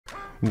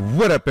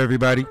What up,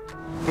 everybody?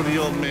 For the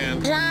old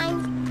man.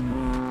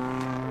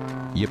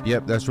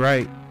 Yep, that's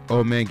right.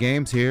 Old Man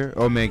Games here.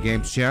 Old Man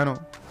Games channel.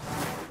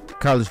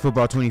 College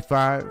Football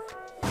 25.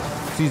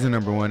 Season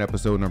number 1,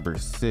 episode number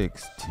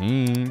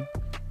 16.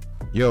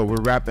 Yo,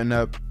 we're wrapping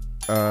up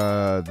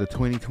the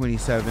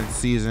 2027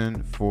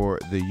 season for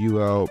the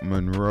UL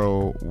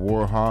Monroe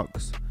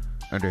Warhawks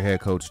under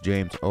head coach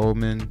James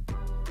Oleman.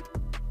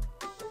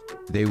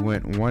 They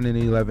went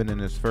 1-11 in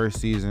his first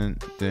season,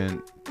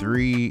 then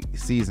 3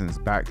 seasons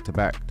back to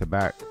back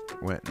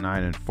went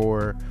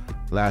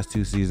 9-4. Last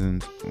 2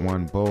 seasons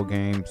won bowl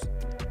games.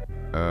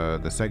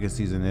 The second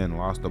season then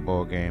lost the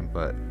bowl game,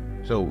 but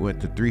so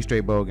went to 3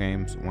 straight bowl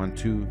games, won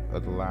 2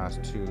 of the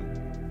last.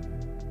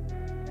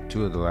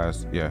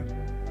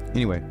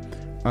 Anyway,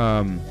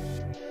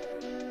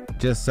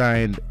 just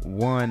signed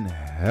one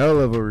hell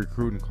of a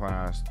recruiting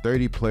class,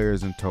 30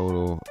 players in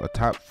total, a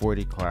top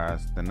 40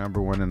 class, the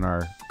number 1 in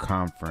our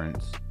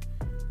conference.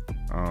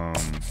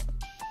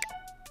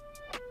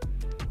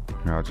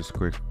 I'll just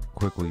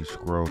quickly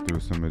scroll through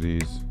some of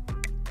these.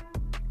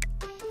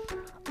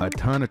 A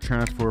ton of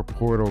transfer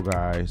portal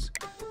guys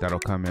that'll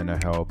come in to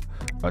help.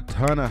 A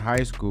ton of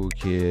high school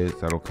kids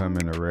that'll come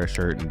in to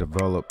redshirt and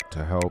develop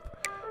to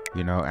help,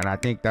 you know. And I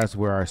think that's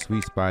where our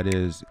sweet spot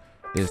is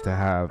to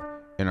have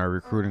in our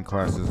recruiting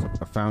classes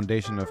a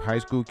foundation of high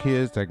school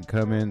kids that can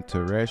come in to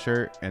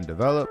redshirt and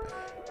develop,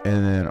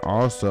 and then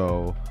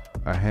also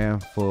a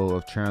handful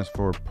of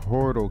transfer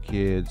portal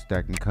kids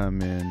that can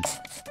come in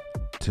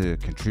to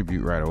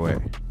contribute right away.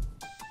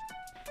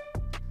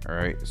 All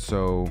right,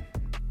 so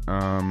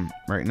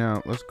right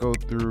now let's go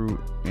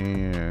through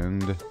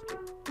and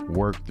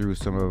work through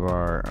some of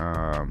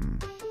our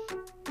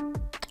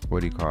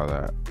what do you call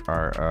that,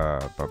 our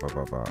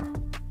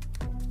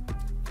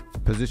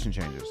position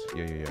changes.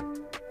 Yeah.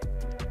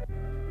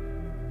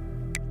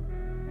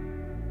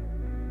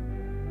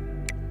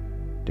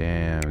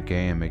 Damn,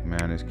 Gay and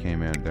McManus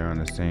came in. They're on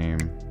the same.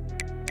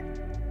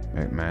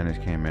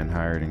 McManus came in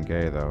higher than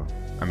Gay though.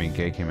 I mean,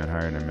 Gay came in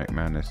higher than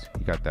McManus.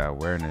 He got that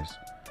awareness.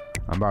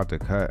 I'm about to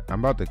cut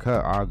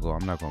Ogle.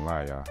 I'm not gonna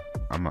lie, y'all.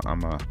 I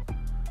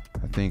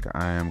think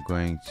I am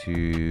going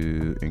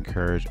to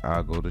encourage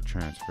Ogle to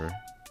transfer.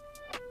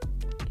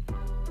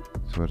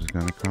 So what it's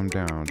gonna come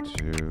down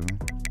to.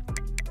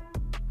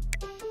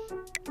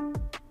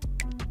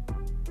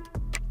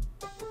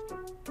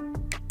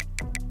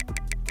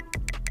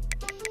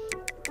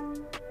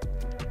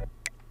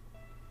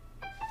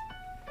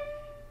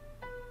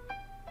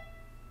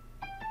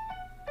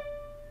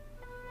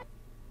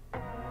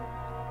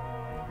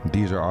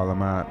 These are all of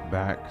my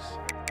backs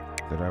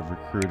that I've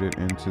recruited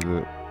into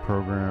the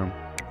program.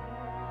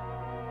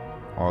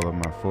 All of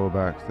my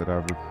fullbacks that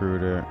I've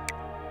recruited.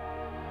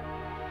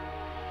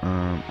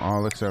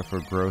 All except for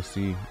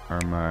Grossi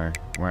are my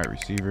wide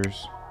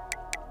receivers.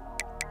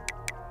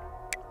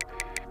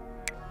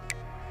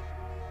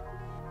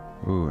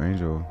 Ooh,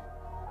 Angel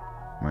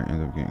might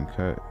end up getting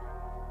cut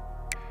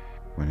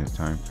when his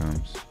time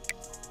comes.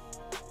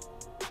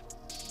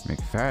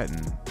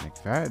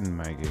 McFadden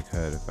might get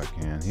cut if I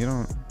can. He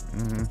don't.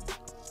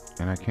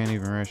 And I can't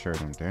even redshirt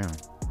him. Damn.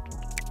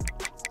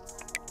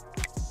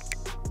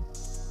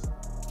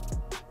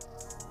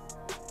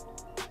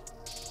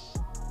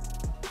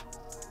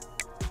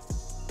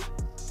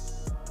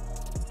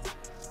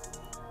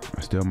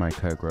 I still might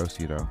cut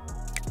Grossi though,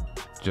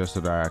 just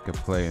so that I could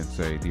play and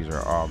say these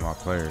are all my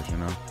players, you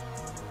know.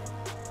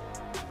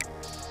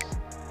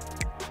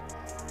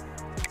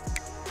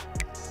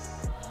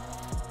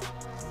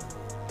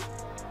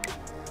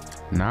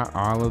 Not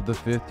all of the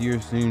 5th-year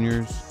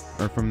seniors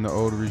are from the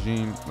old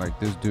regime. Like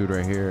this dude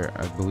right here,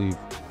 I believe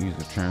he's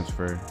a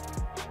transfer.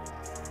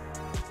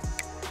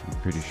 I'm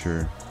pretty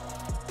sure.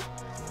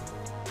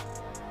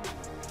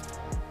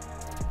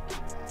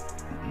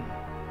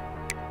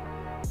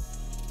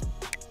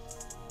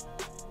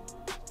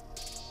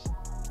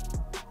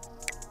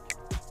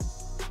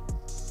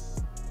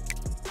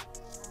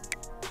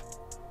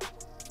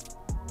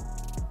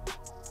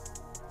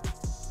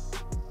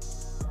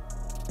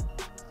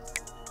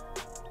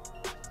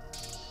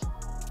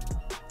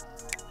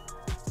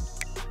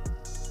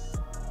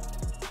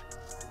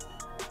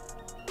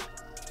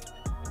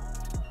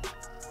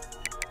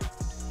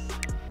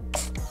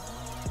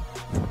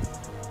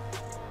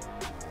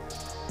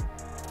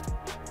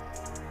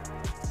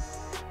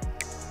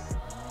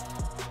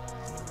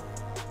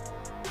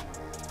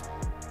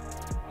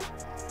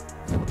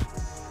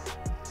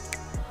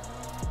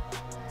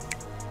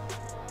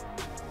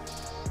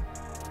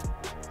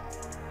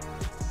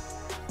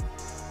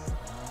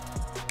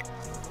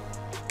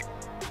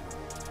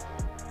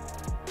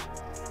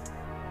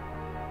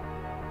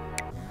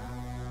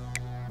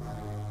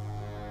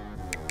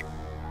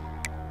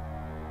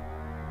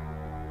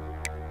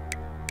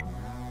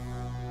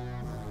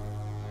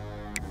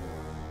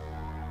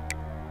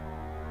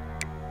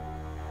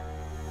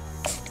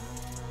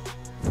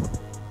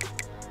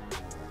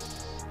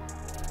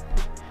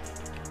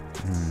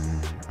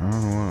 I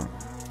don't want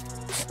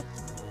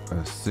a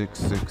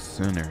 6'6"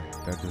 center.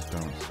 That just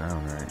don't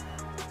sound right.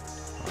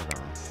 Hold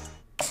on.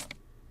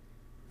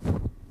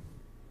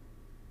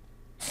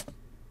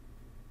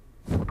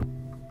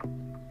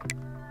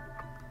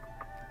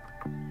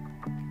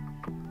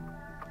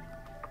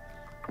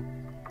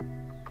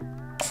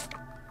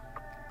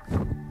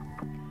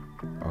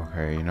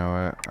 Okay, you know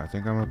what? I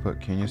think I'm gonna put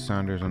Kenya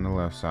Saunders on the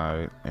left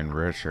side and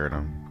redshirt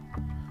him.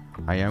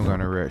 I am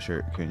gonna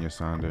redshirt Kenya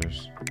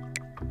Saunders.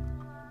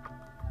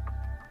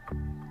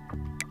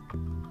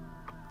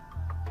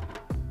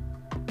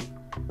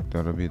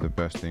 That'll be the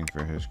best thing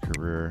for his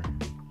career.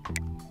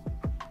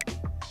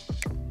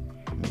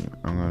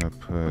 I'm gonna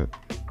put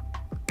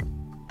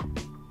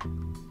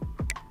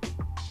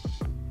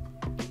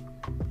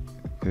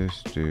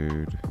this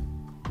dude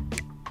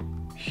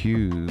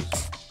Hughes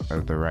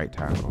as the right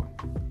tackle.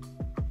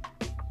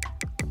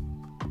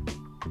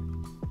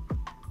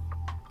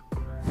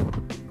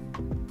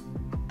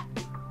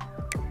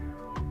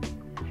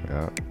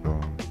 Yep,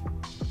 boom.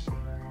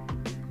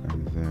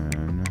 And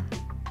then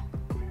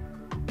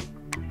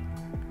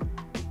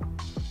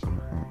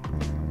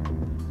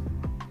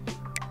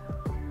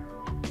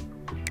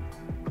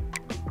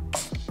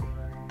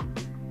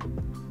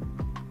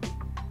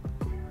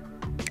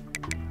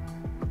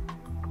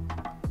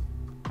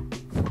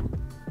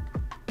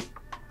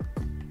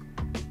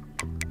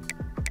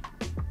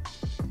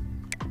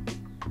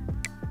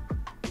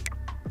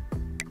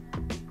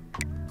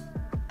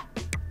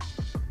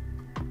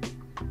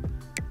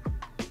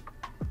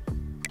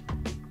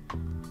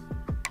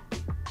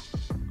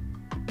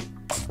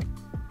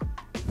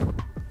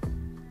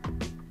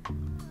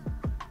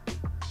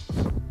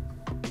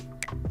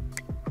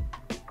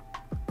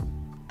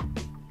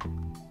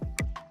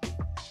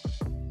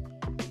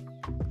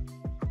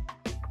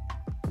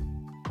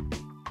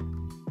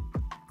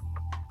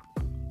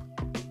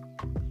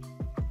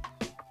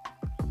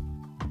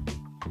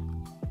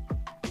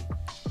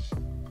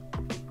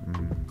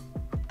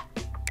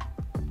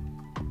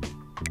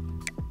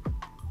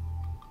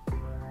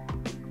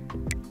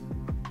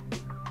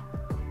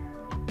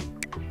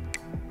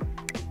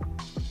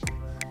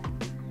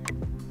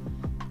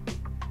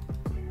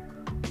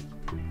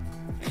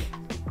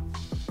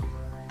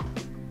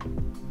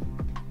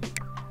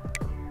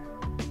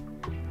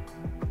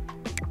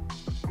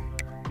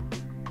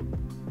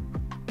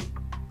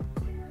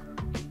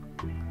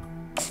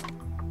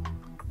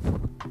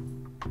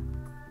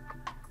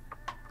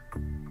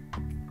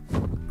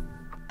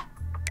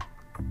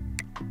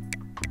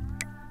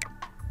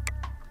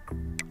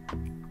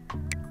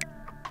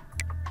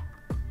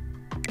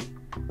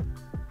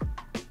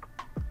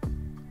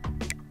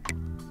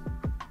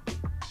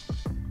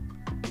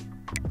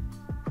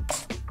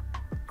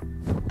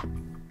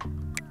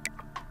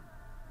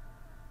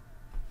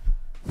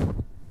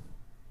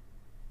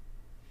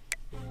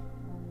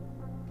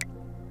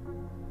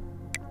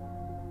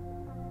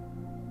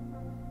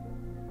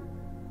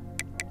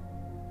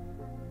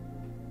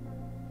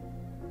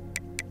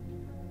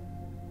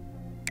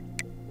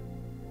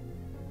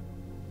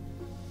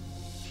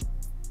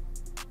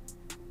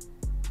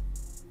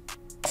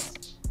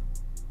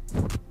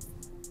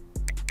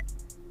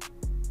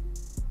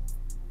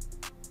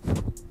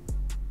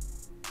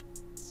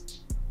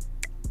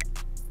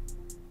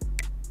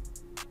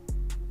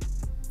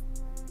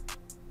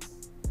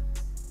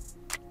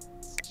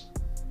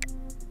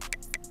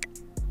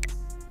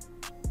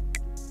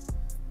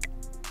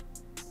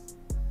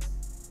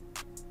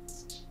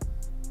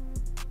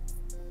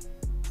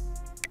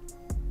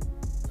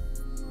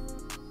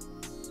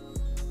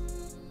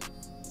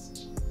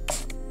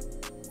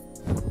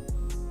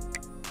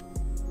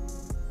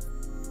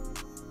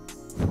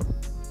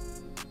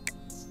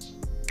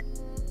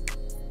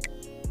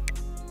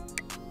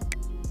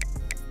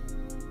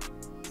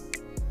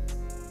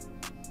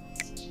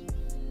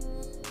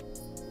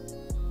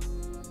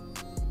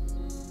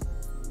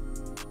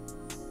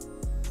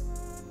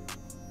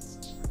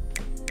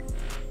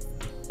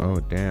oh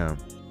damn,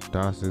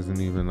 DOS isn't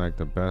even like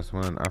the best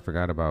one. I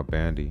forgot about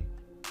Bandy.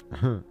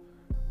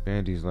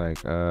 Bandy's like,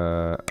 what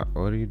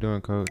are you doing,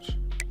 coach?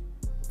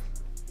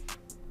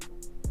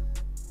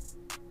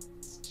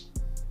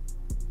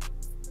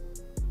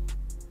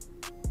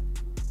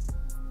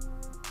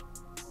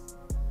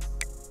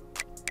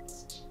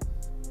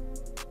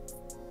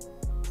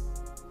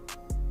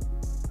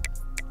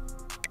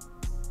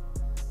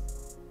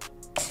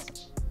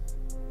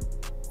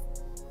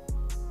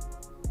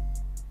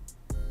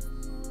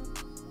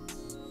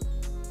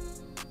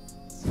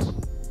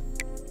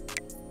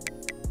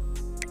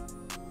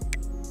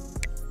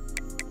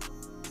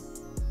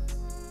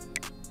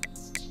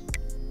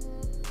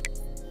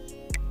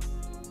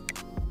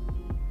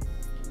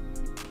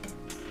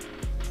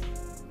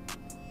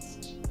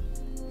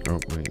 Oh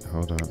wait,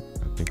 hold up.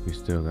 I think we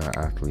still got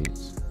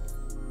athletes.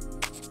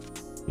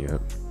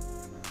 Yep.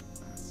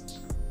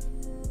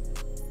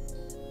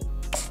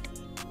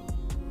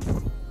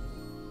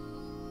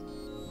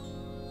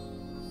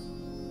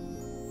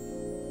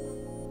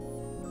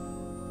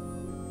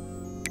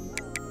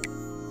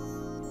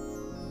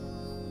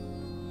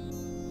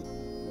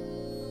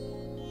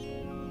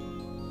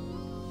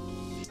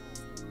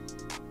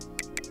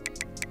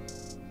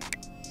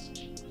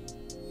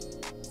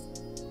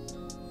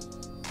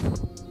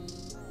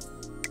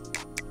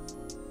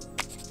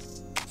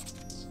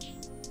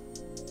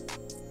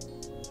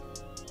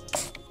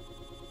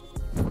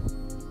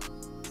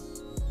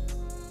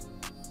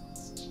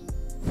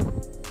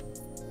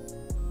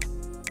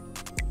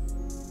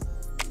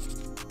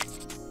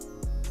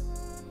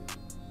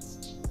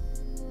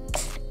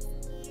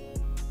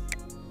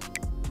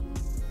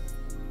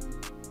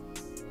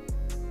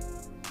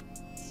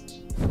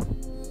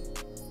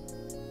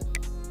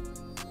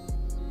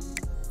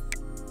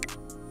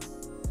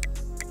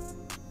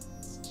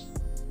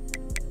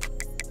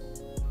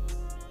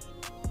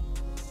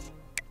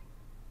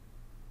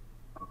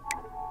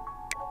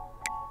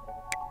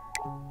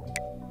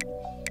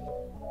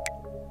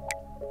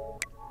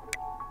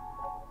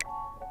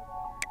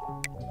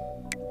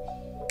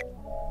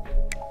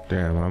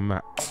 Damn, I'm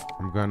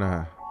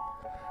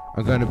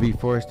gonna be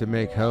forced to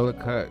make hella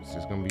cuts.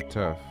 It's gonna be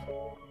tough.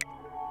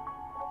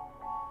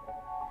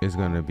 It's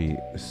gonna be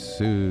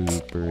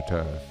super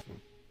tough.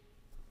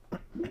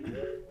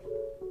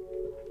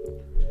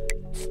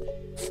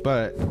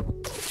 But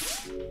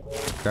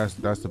that's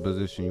the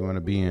position you want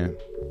to be in,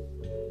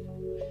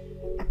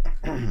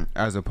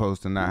 as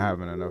opposed to not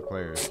having enough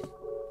players.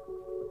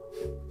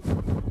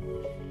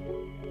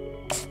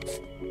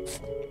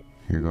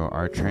 Here go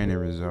our training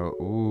result.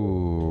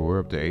 Ooh, we're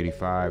up to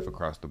 85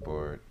 across the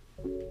board.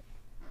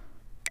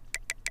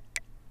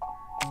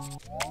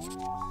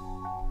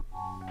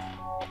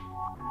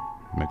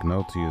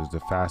 McNulty is the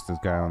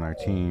fastest guy on our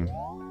team.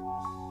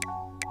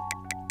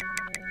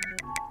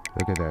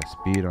 Look at that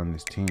speed on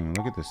this team.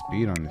 Look at the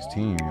speed on this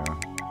team, yo.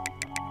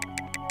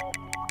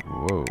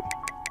 Whoa.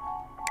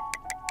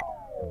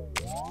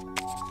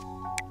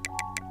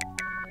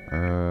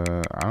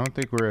 I don't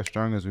think we're as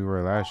strong as we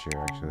were last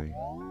year, actually.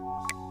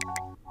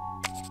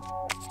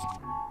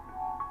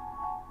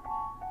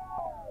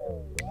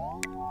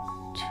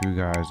 Two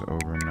guys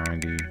over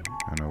 90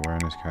 in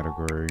awareness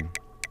category.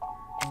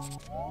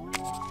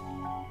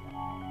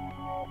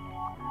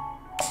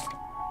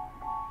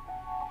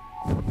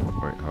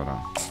 Wait, hold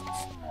on.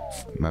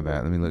 My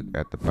bad. Let me look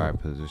at the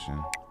 5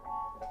 position.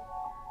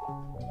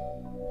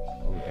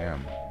 Oh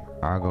damn.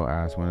 Ago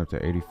ass went up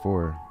to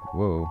 84.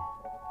 Whoa.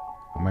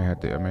 I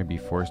might be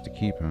forced to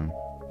keep him.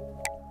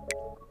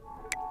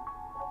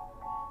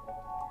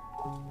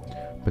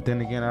 But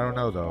then again, I don't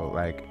know though.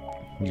 Like,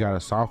 you got a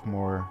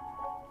sophomore,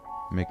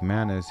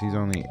 McManus. He's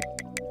only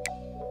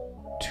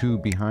 2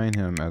 behind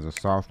him as a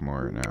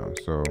sophomore now.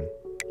 So,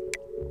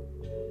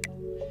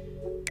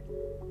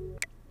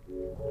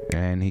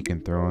 and he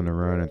can throw on the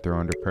run and throw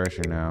under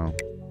pressure now.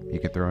 He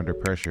can throw under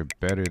pressure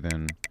better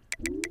than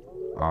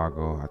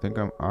Ago. I think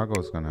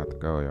Ago's gonna have to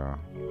go, y'all.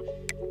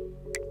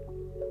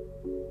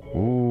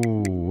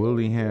 Ooh,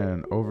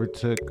 Willingham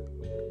overtook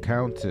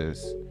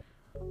Countess.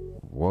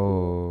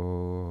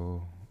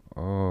 Whoa.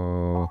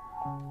 Oh.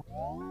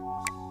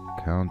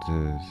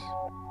 Countess.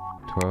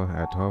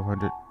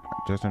 1200,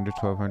 just under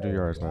 1,200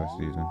 yards last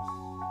season.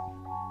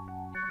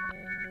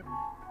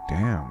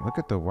 Damn, look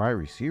at the wide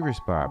receiver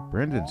spot.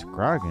 Brendan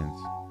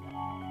Scroggins.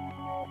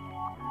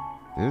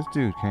 This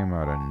dude came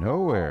out of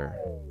nowhere.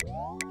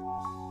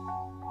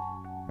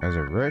 As a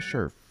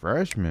redshirt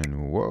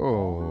freshman.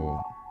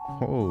 Whoa.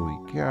 Holy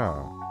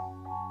cow.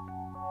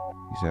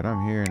 He said,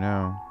 I'm here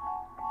now.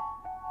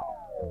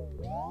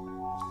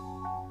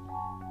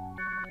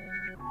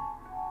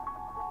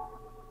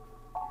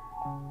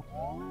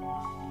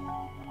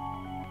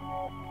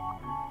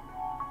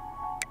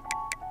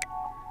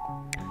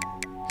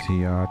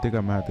 See, I think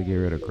I'm gonna have to get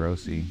rid of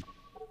Grossi.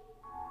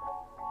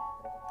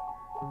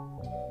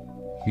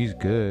 He's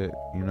good,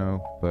 you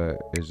know, but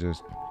it's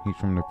just, he's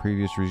from the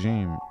previous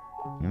regime.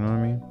 You know what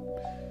I mean?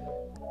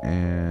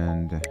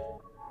 And I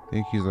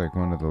think he's like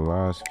one of the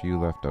last few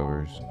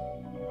leftovers.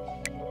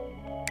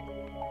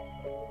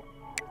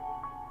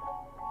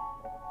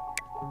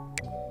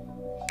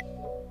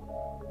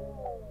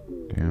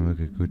 Damn, look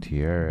at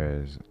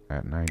Gutierrez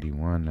at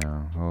 91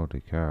 now.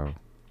 Holy cow.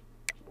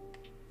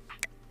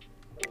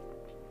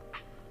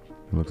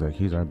 Looks like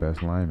he's our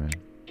best lineman.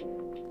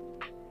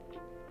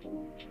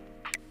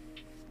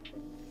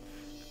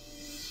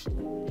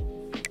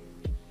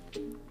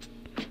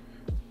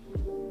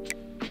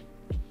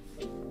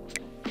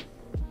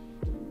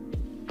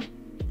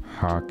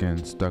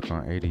 Hawkins stuck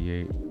on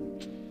 88.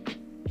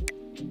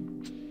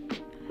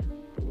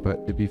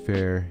 But to be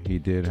fair, he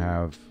did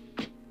have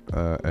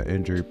an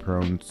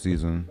injury-prone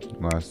season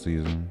last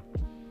season.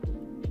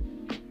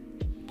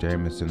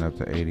 Jamison up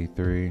to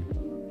 83.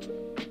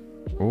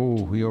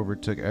 Oh, he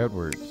overtook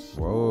Edwards.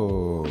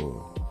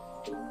 Whoa.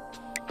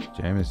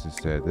 Jamison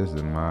said, this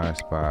is my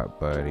spot,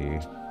 buddy.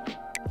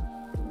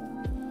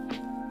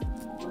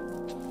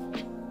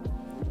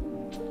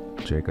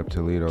 Jacob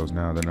Toledo's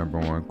now the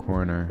 #1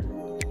 corner.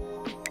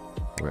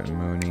 With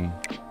Mooney.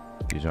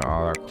 These are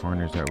all our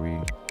corners that we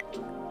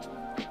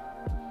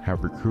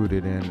have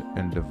recruited in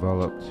and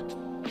developed.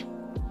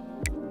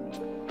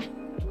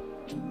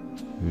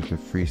 Here's the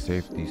free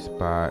safety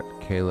spot.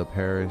 Caleb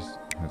Harris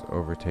has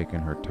overtaken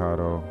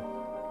Hurtado.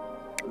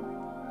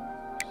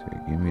 So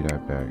give me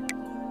that back.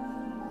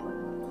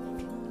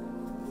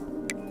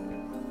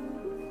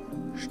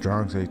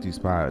 Strong safety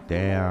spot.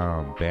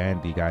 Damn,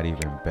 Bandy got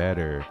even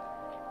better.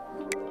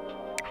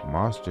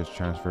 Moss just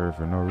transferred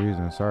for no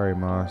reason. Sorry,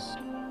 Moss.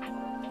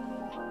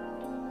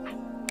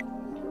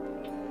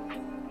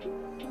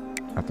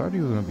 I thought he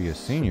was gonna be a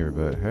senior,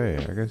 but hey,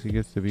 I guess he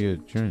gets to be a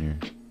junior,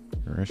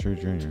 a redshirt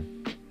junior.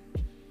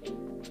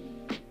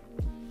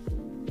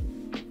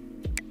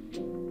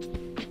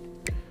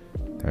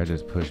 That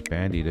just pushed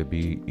Bandy to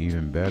be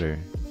even better.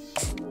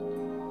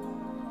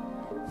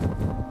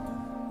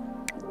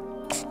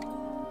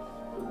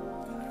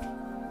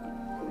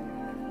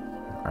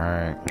 All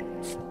right,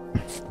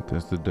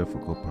 that's the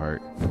difficult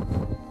part.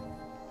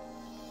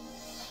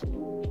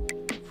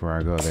 Before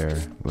I go there,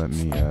 let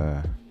me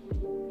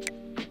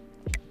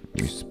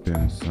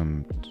spin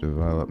some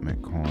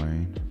development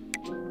coin.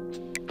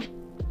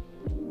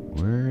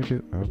 Where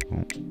do I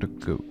want to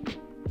go?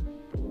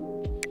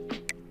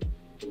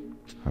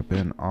 I've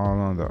been all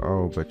on the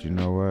O, but you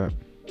know what?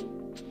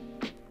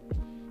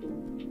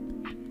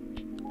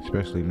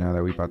 Especially now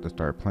that we about to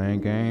start playing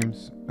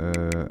games,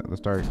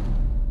 let's start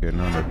getting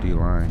on the D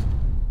line.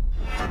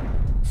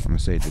 I'm gonna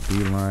say the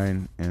D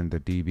line and the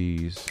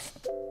DBs.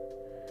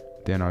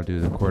 Then I'll do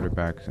the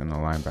quarterbacks and the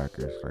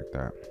linebackers like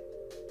that.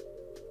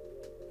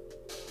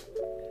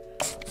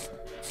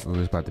 Ooh,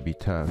 it's about to be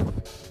tough.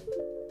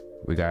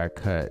 We gotta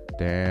cut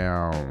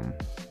down.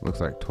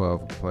 Looks like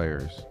 12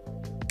 players.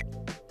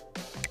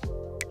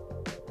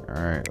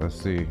 All right, let's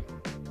see.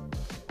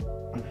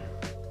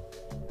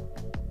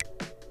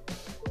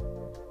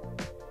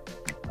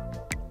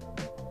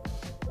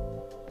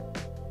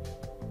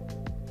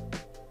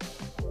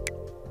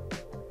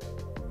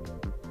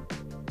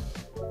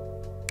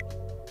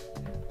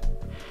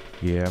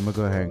 Yeah, I'm gonna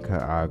go ahead and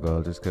cut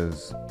Ago just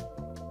because,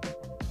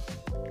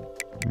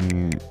 I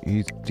mean,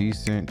 he's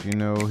decent, you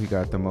know, he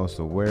got the most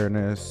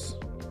awareness,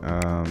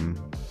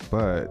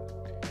 but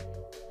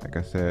like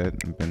I said,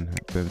 I've been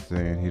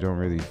saying he don't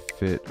really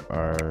fit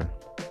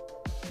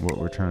what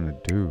we're trying to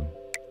do,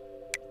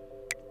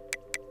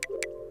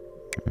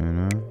 you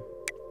know.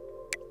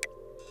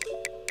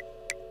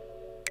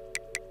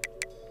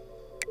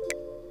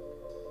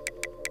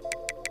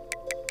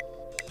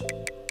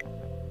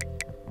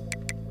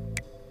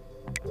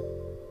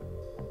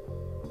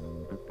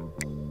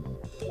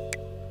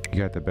 You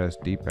got the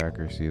best deep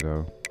accuracy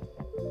though.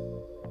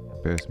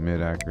 Best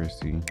mid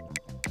accuracy.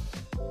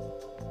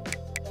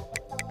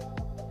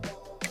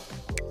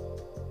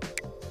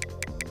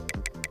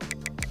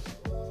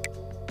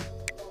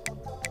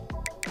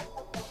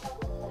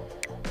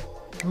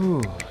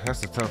 Ooh,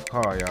 that's a tough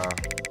call, y'all.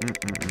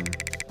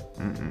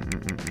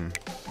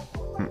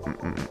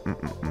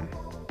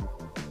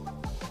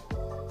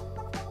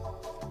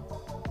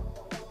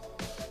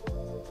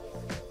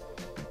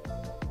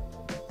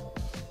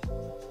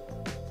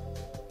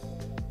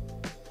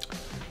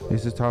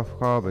 It's a tough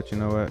call, but you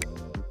know what?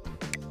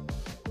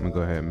 I'm gonna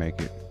go ahead and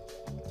make it.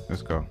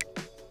 Let's go.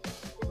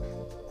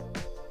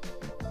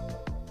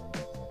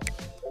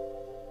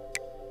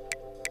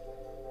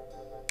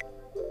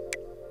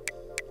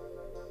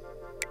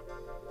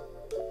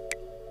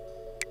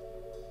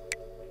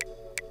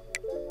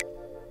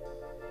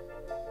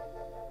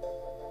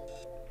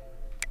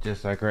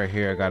 Just like right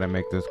here, I gotta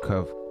make this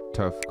tough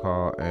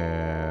call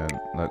and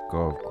let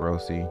go of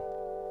Grossi.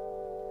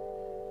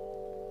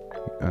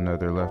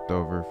 Another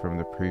leftover from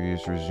the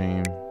previous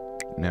regime.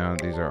 Now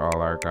these are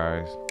all our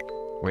guys.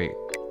 Wait,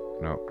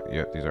 no,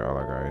 yep, these are all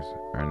our guys.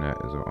 Arnett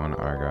is one of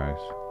our guys.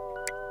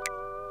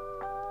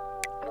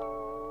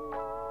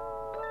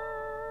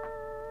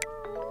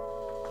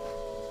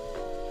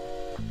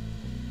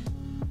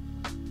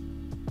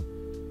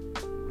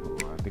 Ooh,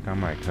 I think I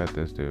might cut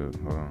this dude.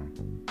 Hold on.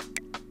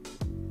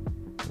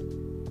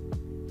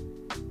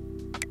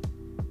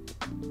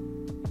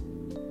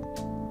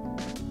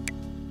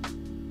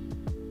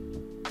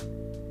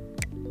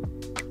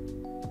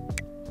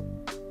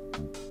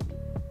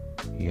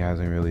 He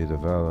hasn't really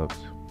developed.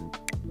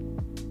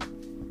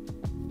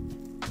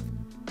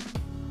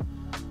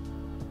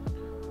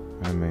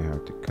 I may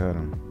have to cut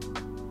him.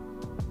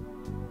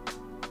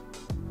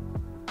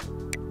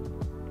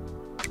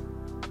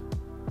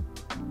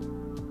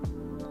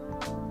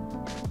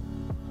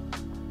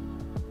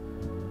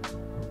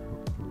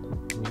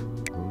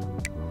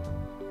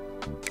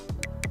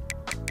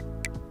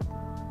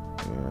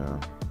 Yeah.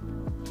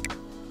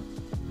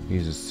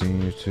 He's a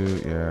senior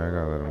too. Yeah, I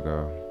gotta let him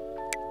go.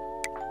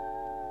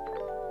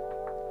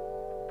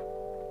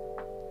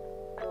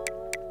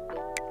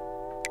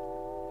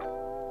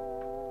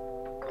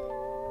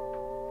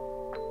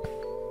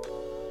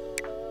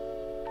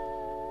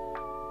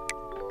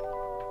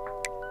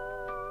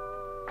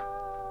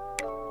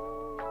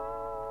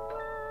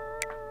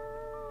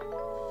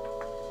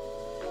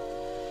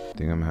 I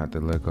think I'm gonna have to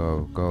let go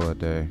of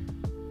Goladay.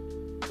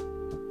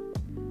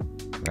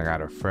 I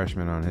got a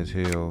freshman on his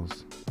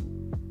heels.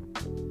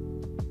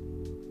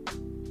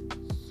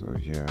 So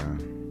yeah.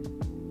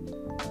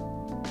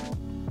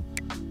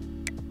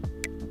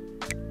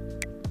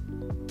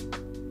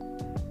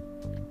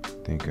 I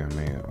think I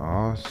may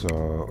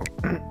also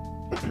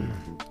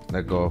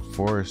let go of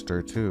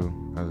Forrester too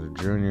as a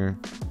junior.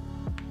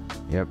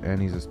 Yep,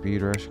 and he's a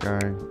speed rush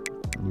guy.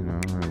 You know,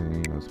 I don't really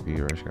need no speed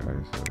rush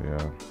guys, so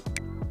yeah.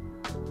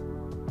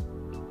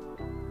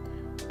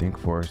 I think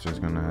Forrester's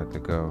gonna have to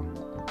go.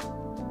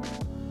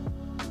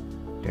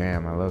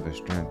 Damn, I love his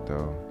strength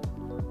though.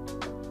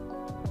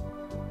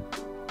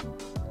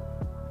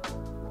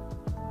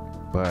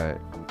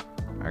 But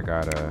I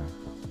gotta,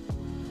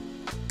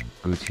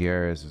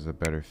 Gutierrez is a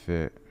better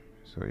fit.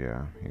 So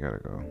yeah, he gotta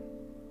go.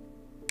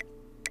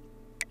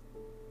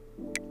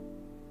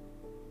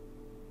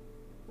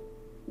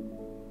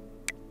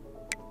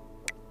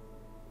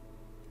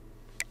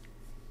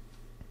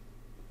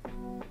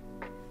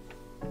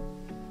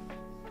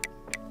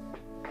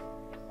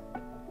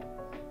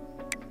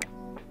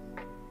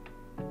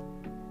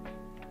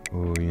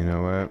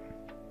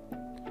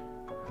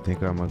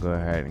 think I'm gonna go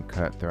ahead and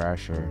cut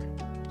Thrasher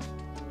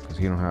because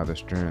he don't have the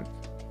strength.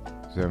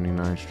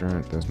 79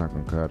 strength, that's not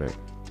gonna cut it.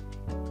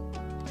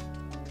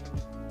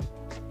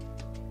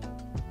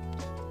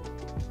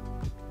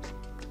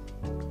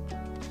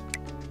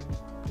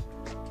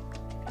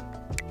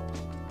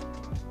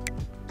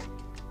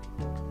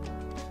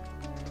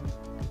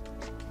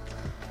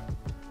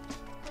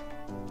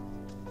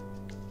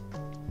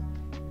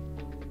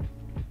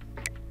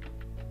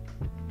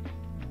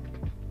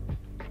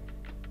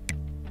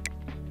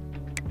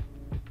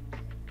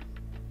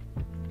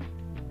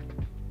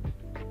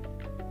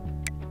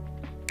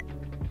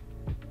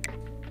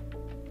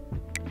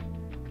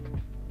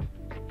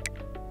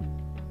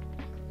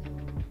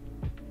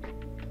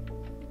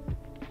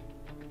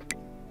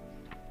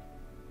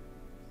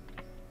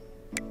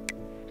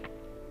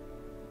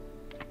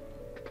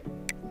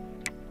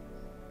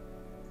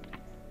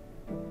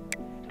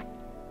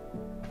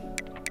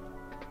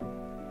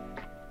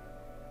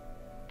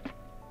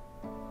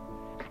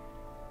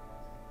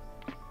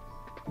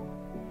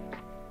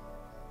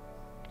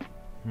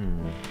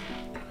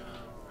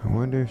 I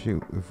wonder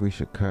if we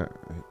should cut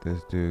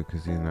this dude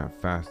because he's not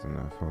fast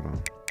enough. Hold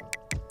on.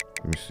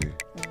 Let me see.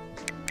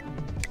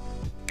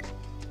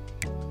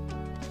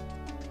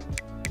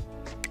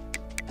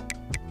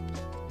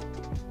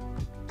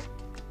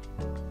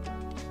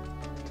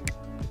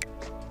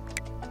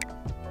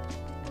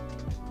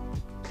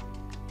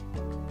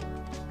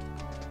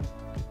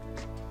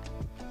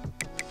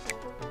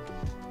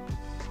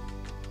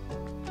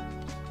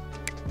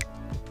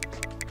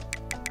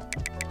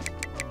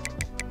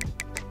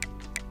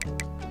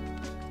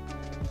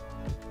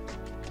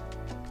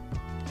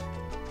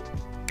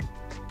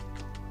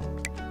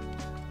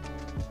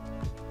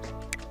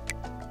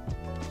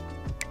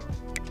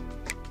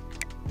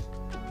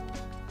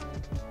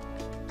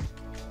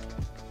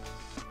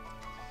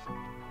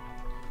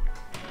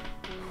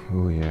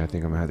 Oh yeah, I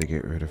think I'm gonna have to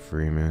get rid of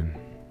Freeman.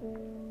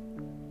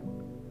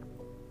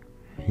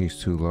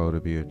 He's too low to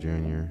be a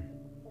junior.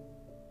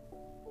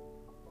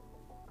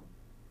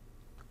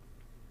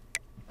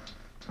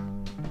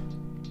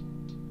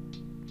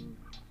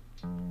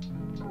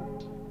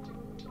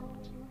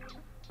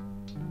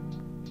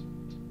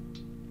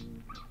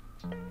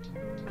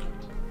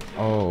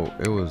 Oh,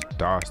 it was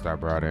Dost I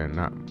brought in,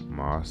 not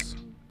Moss.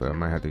 But I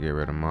might have to get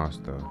rid of Moss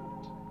though.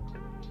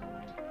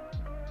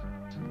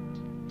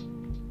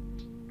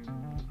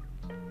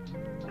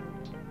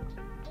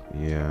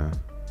 Yeah,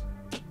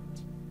 I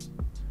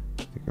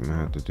think I'm gonna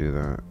have to do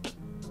that.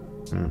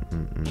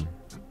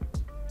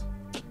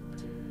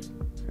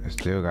 I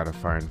still gotta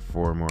find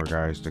 4 more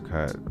guys to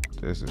cut.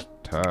 This is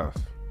tough.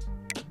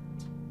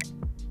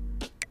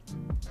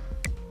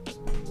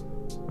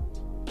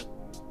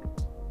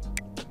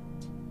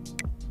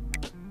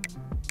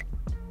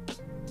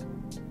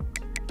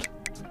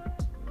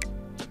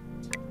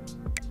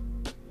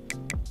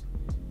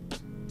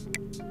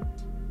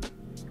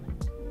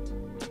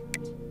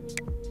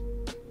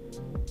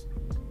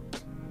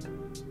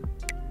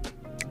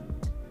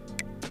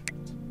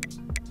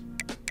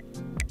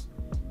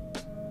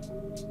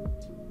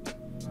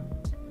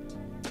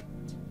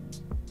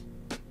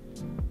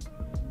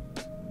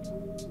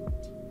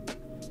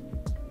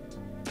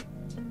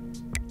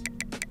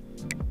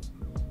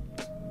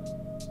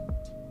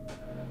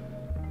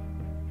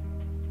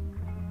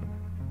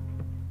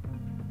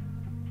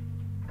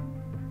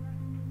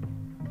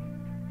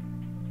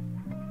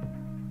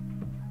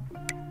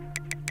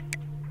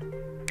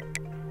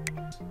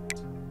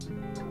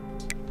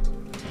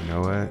 You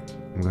know what?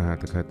 I'm gonna have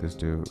to cut this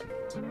dude.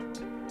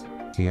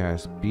 He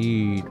has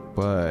speed,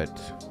 but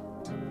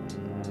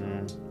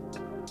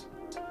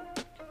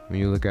when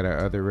you look at our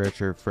other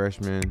redshirt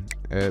freshmen,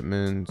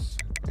 Edmonds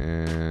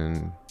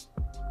and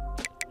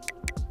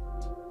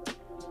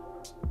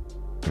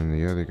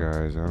the other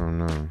guys, I don't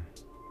know.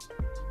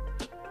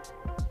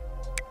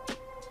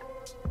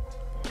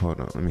 Hold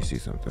on, let me see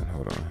something.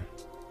 Hold on.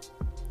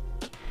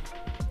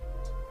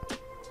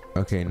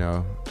 Okay,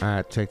 no,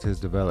 I checked his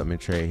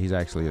development trait. He's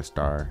actually a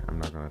star. I'm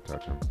not gonna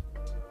touch him.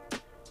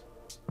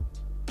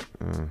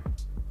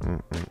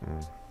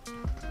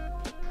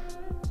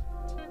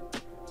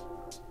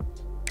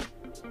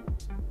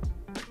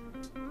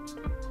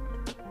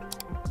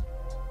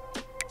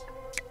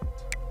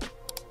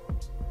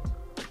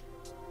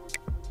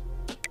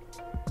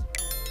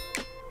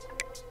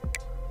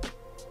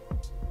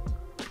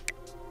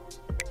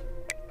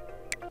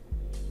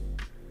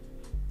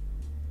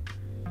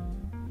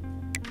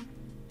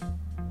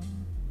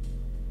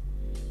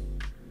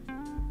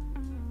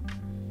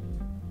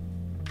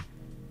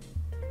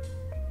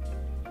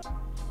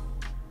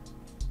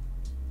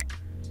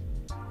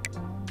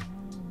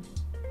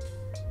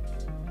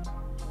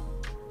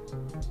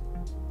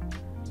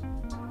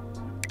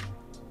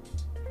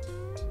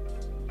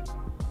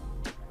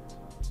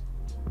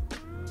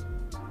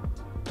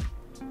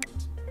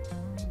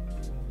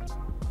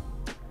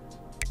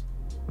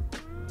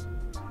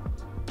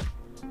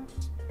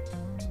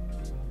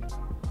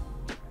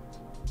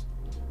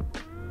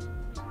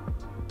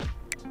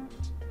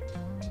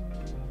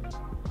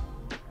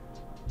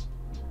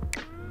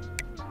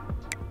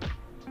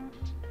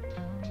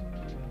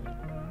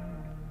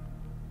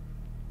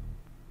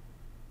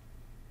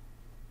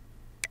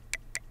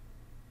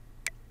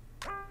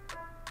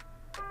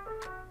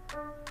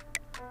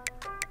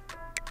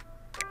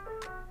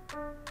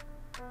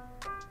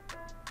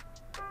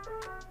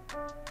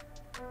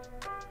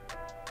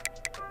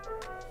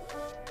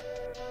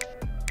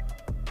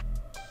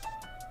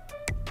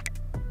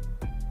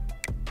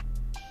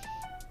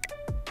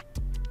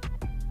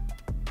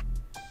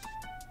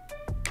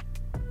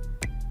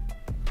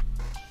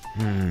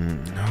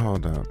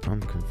 Hold up, I'm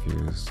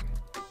confused.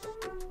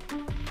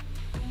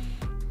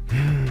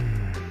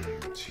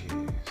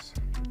 Jeez.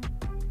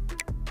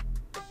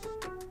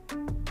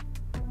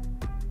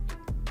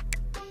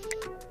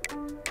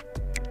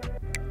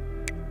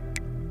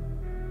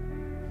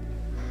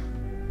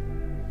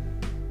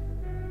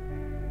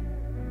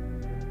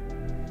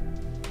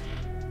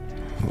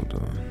 Hold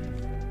on.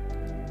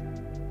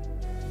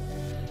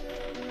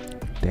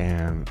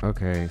 Damn.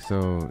 Okay,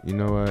 so you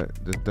know what?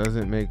 This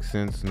doesn't make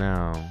sense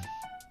now,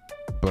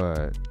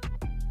 but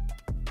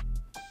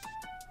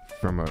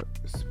from a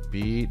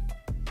speed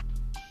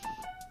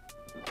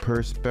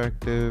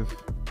perspective,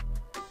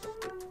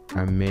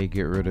 I may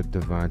get rid of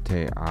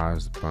Devontae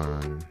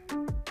Osborne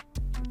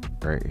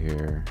right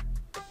here.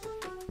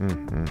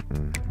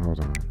 Hold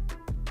on.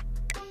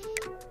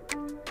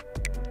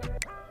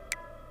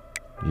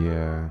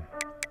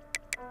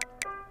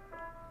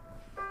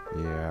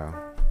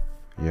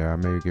 Yeah, I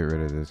may get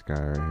rid of this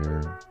guy right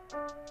here.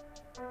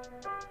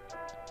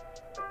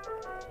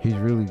 He's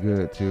really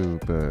good too,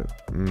 but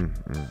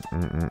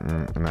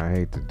and I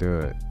hate to do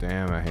it.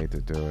 Damn, I hate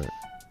to do it.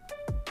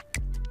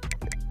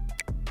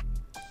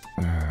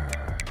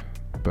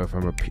 But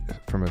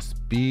from a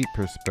speed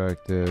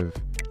perspective,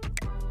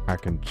 I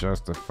can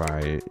justify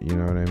it. You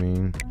know what I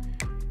mean?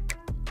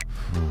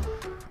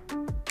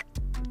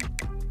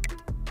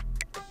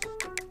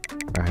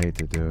 I hate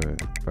to do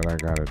it, but I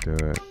gotta do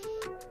it.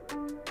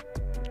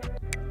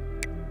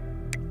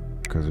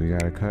 Because we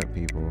gotta cut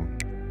people.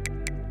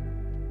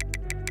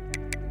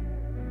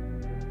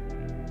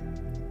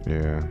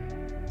 Yeah.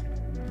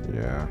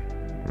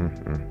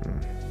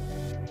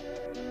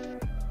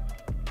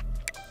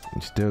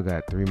 You still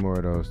got 3 more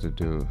of those to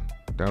do.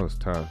 That was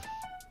tough.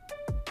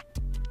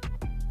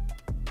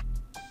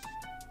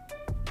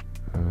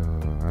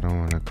 I don't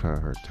want to cut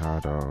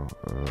Hurtado.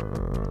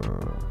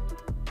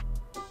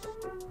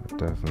 I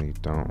definitely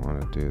don't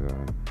want to do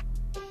that.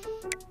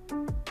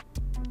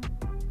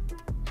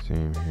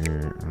 Same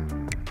here.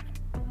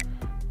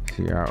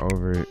 See, I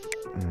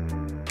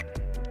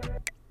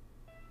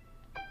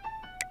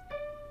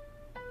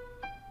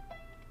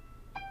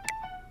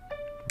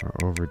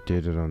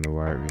overdid it on the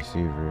wide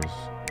receivers.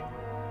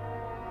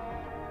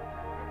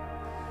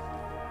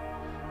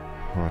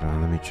 Hold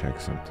on, let me check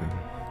something.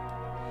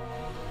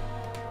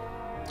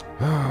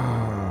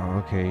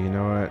 Oh, okay, you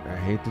know what? I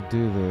hate to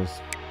do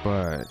this,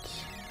 but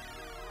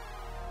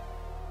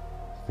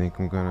I think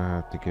I'm gonna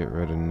have to get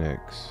rid of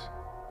Nix.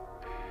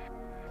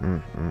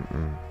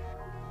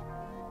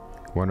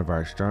 One of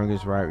our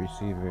strongest wide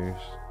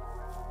receivers.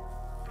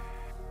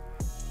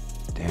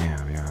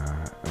 Damn,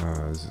 yeah.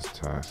 Oh, this is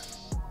tough.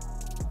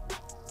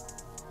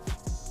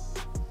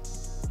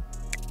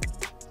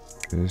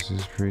 This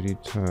is pretty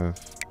tough.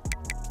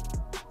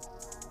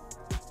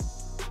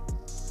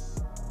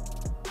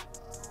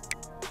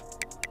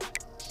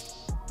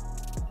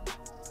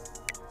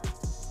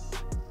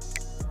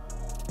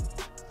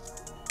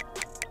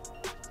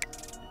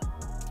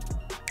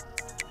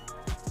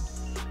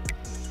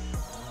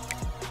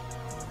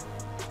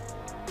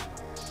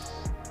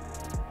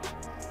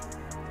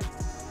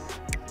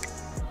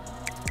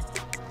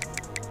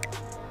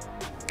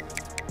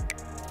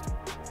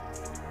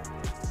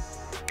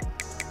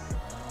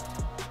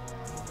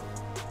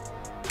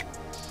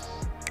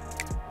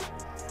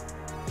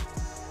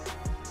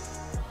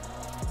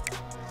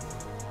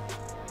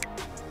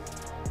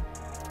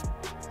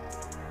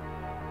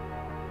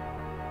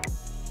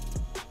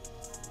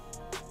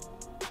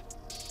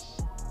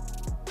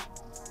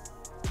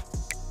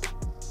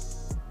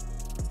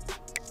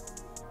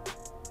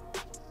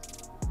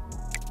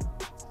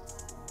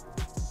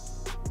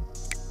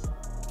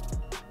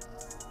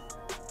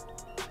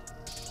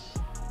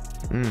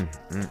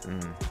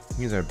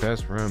 He's our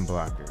best run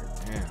blocker.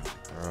 Damn,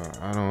 bro.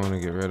 I don't want to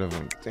get rid of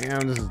him.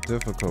 Damn, this is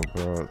difficult,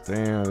 bro.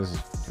 Damn, this is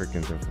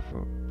freaking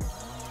difficult.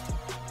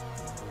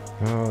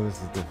 Oh,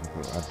 this is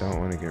difficult. I don't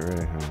want to get rid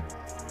of him.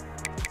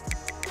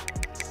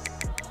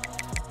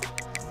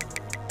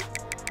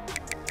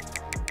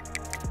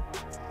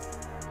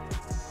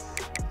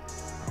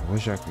 I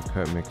wish I could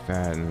cut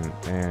McFadden.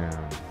 Damn.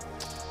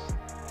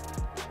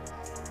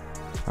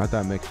 I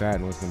thought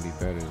McFadden was going to be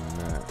better than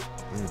that.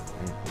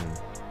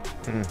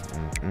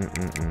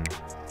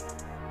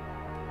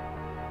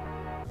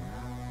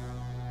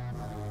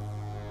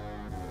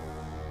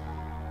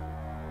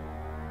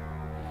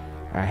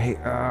 I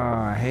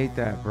hate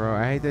that, bro.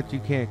 I hate that you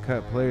can't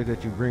cut players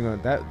that you bring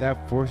on.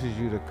 That forces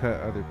you to cut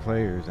other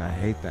players. I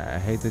hate that. I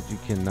hate that you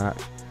cannot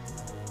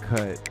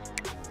cut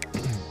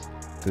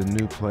the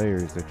new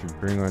players that you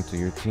bring onto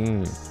your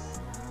team.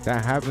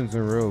 That happens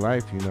in real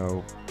life, you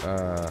know.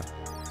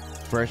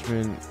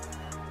 Freshmen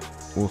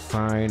will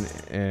sign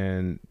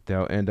and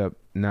they'll end up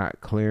not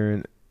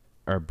clearing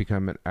or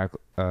becoming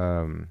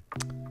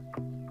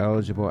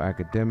eligible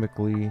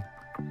academically,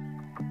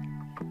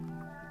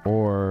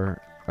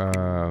 or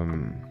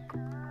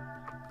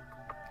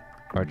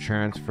a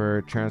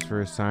transfer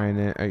sign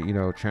in,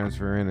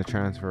 transfer in and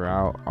transfer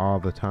out all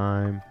the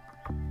time.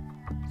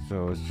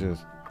 So it's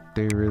just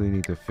they really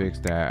need to fix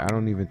that. I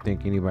don't even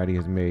think anybody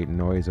has made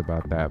noise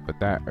about that, but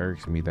that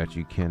irks me that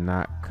you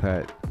cannot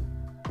cut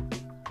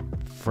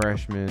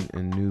freshmen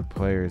and new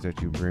players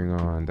that you bring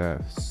on.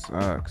 That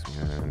sucks,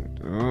 man.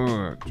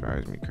 Ugh, it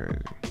drives me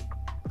crazy.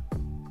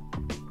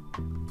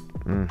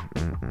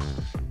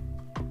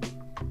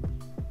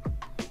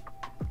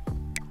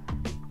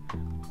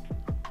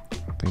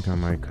 I think I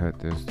might cut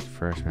this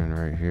freshman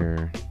right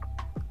here.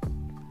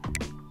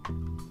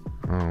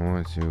 I don't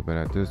want to, but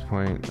at this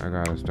point, I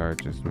gotta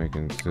start just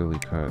making silly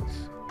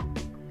cuts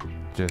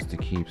just to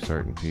keep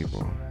certain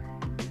people.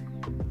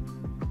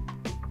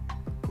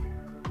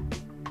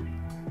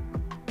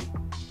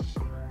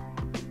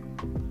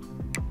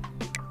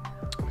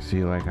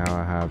 See, like how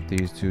I have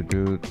these two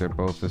dudes, they're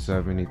both the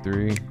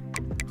 73.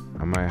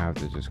 I might have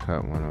to just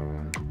cut one of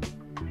them.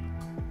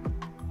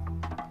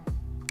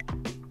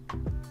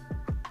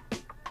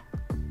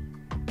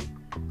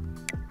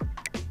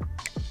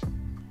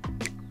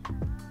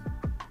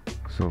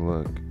 So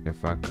look,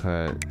 if I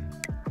cut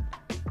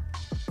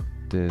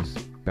this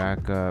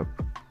backup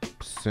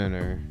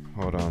center,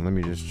 hold on, let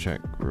me just check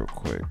real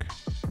quick.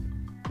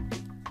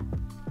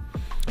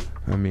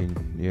 I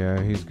mean,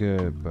 yeah, he's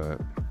good,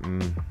 but I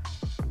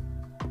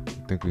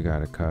think we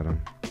gotta cut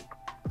him.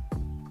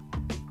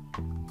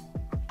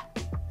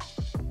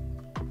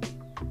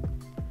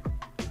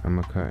 I'm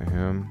gonna cut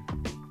him.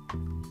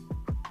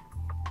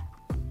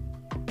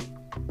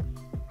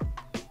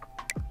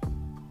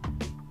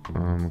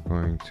 I'm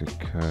going to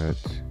cut,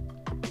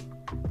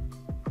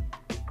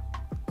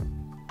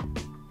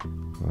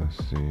 let's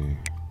see,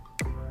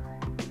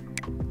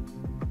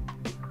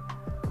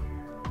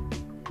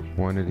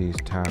 one of these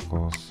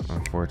tackles,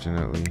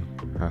 unfortunately,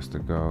 has to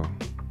go.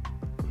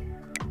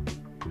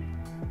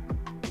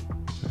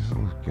 What the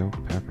hell is Gil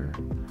Pepper?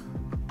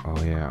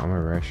 Oh yeah, I'm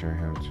gonna redshirt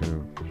him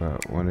too,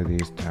 but one of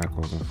these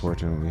tackles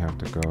unfortunately have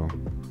to go.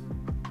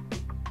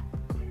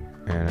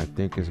 And I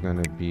think it's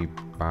gonna be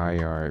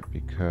Bayard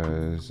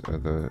because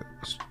of the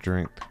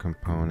strength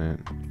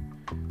component.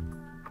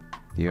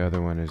 The other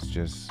one is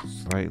just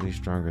slightly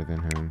stronger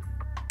than him.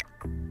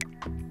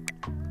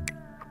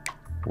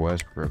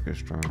 Westbrook is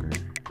stronger.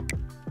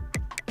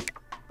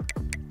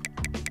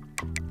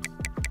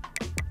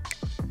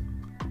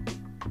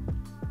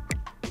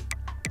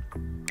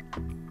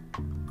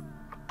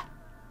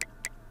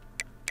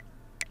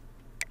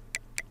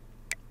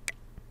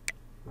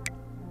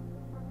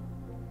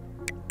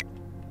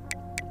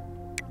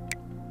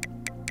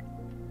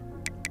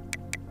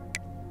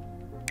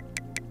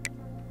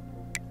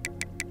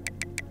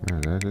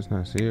 Did I just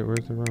not see it?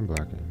 Where's the run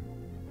blocking?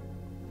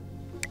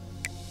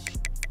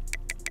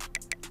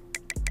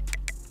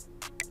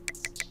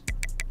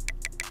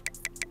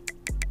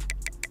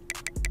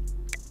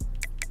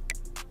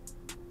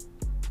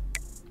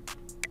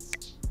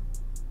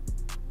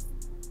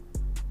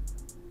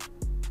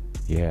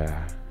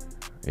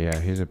 Yeah,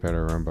 he's a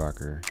better run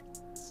blocker.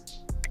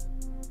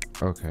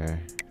 Okay,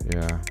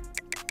 yeah.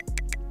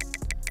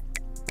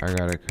 I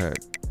gotta cut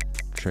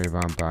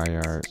Trayvon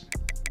Bayard.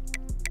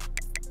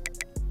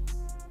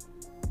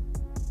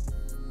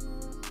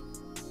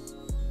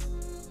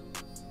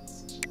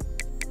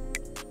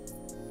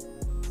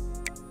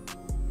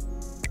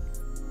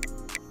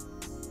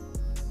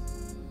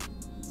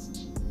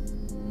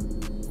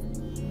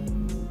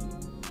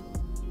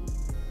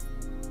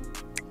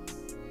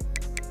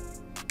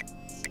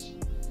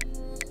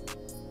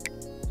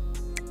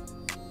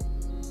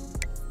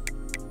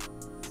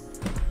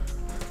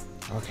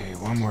 Okay,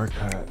 one more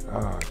cut.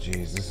 Oh,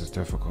 geez, this is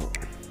difficult.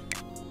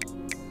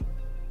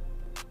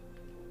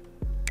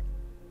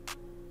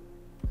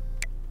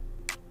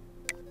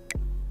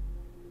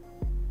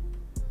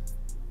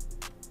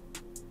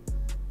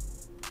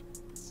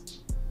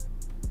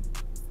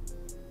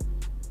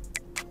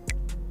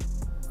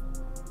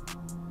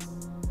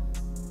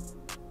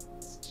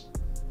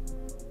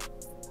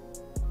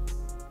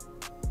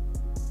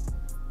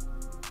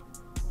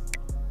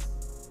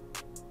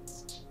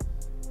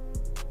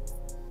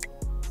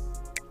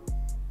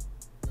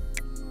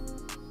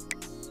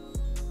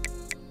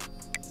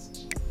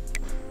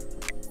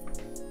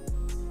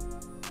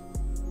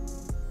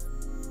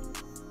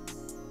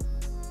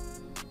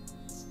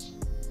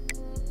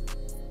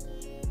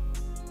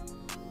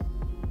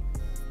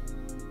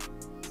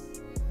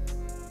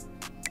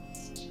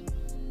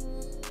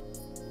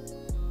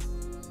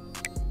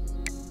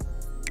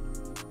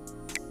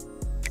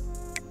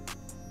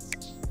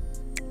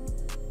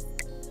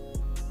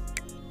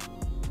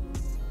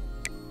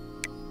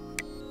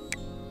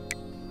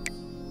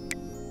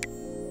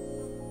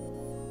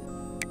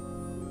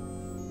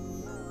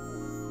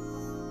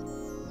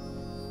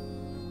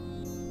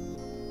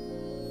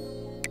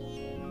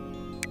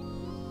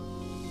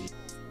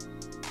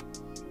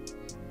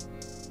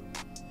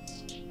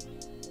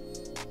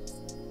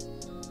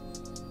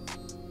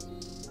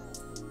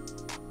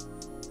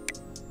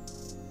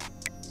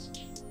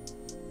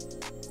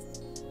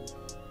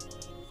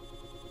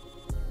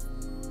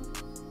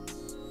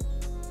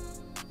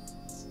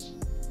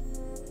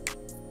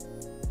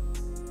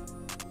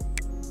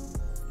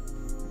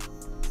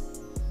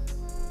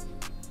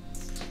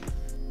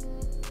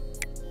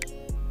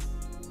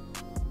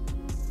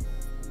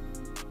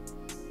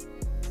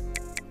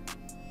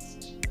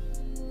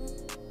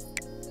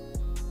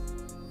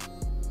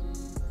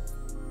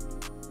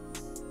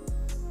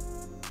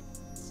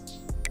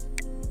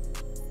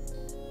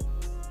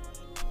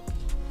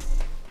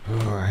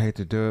 Oh, I hate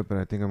to do it, but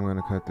I think I'm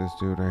gonna cut this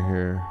dude right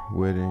here.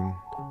 Whitting.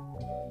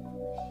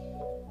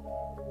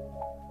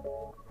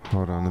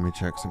 Hold on, let me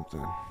check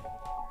something.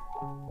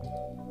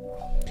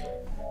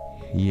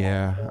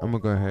 Yeah, I'm gonna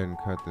go ahead and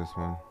cut this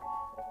one.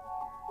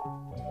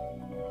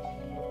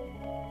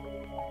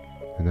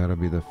 And that'll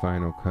be the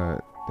final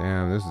cut.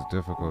 Damn, this is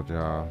difficult,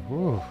 y'all.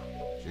 Whew,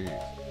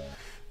 jeez.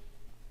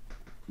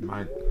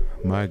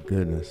 My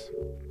goodness.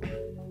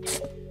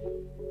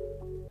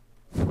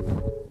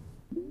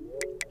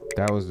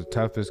 That was the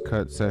toughest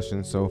cut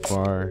session so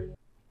far.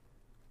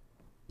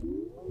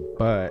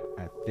 But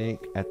I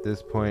think at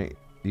this point,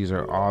 these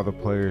are all the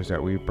players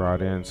that we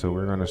brought in. So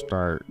we're gonna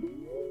start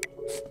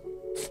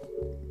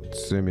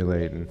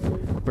simulating.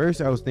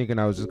 First, I was thinking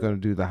I was just gonna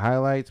do the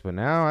highlights, but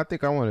now I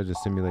think I want to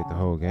just simulate the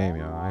whole game,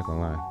 y'all. I ain't gonna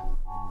lie.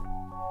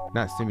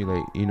 Not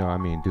simulate, you know, I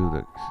mean, do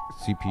the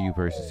CPU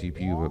versus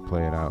CPU, but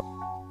play it out.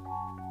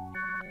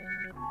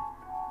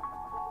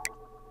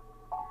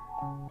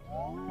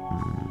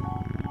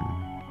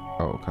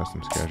 Oh,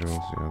 custom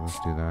schedules. Yeah, let's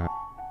do that.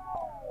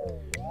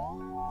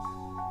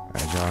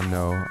 As y'all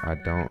know, I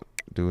don't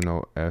do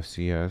no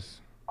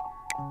FCS.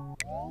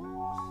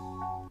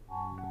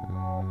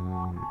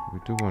 We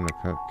do want a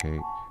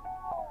cupcake.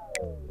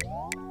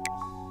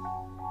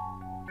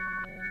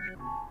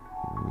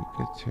 We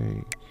could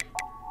take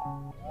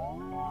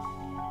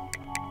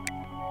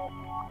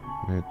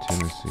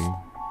Mid-Tennessee.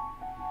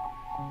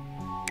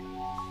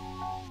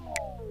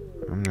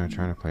 I'm not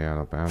trying to play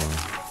Alabama.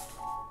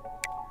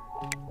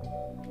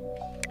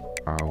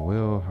 I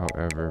will,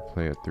 however,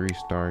 play a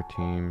 3-star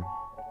team.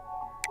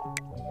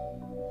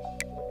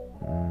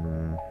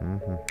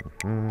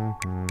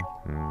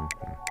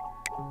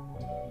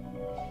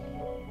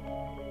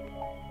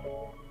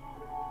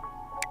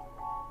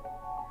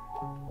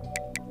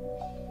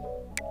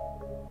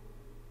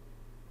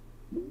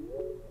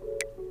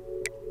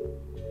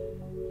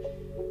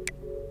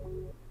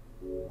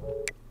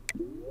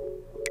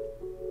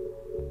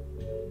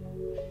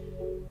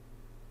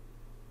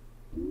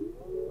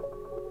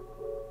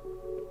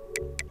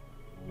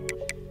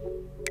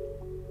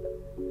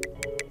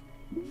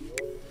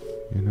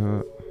 You know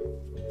what?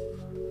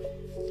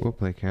 We'll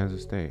play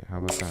Kansas State. How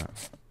about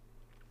that?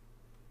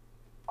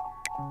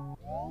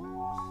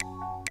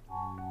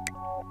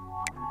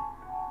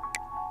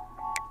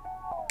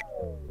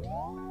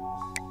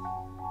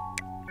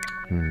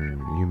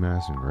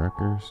 UMass and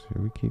Rutgers.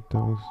 Should we keep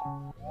those?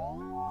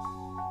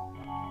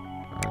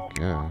 I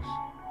guess.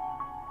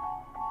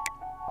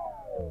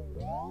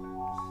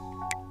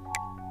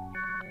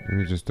 Let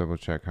me just double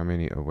check how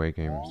many away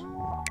games.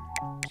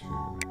 1,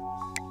 2,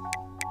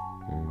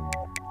 3,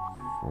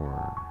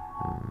 4.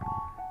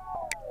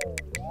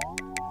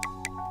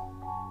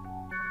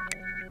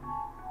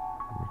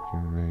 We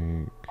can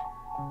make.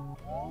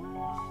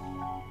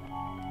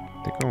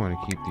 I think I want to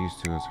keep these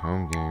 2 as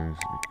home games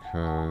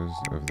because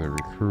of the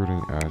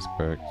recruiting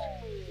aspect.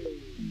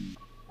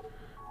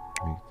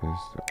 Make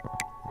this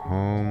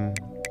home.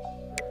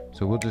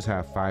 So we'll just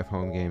have 5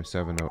 home games,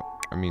 7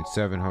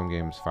 home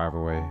games, 5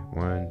 away.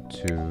 1,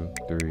 2,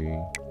 3,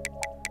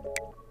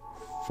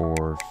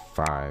 4,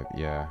 5.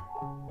 Yeah.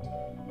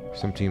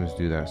 Some teams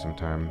do that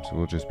sometimes.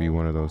 We'll just be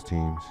one of those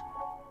teams.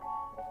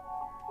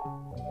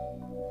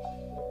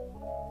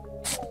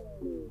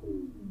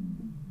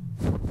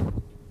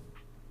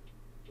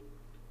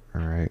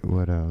 All right,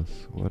 what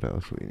else? What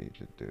else we need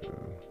to do?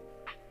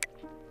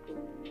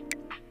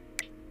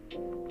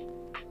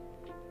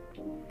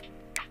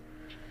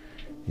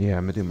 Yeah,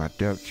 I'm gonna do my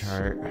depth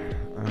chart.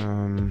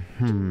 I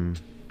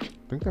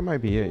think that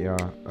might be it,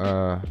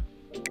 y'all.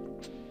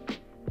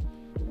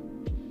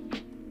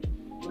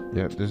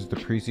 Yep, this is the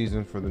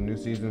preseason for the new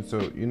season. So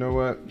you know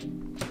what?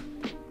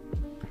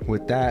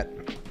 With that,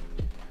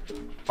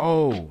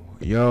 oh,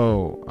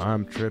 yo,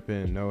 I'm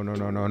tripping. No.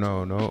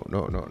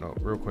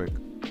 Real quick.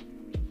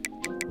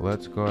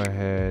 Let's go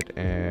ahead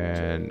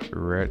and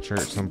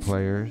redshirt some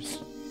players.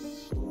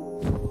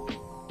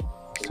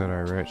 Set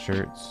our red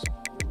shirts.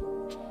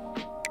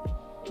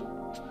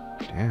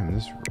 Damn,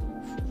 this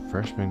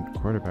freshman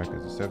quarterback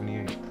is a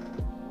 78.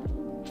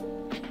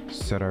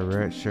 Set our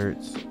red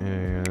shirts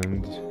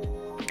and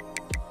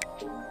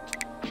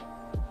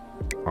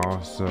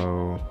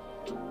also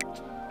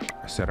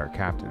set our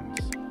captains.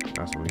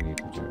 That's what we need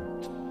to do.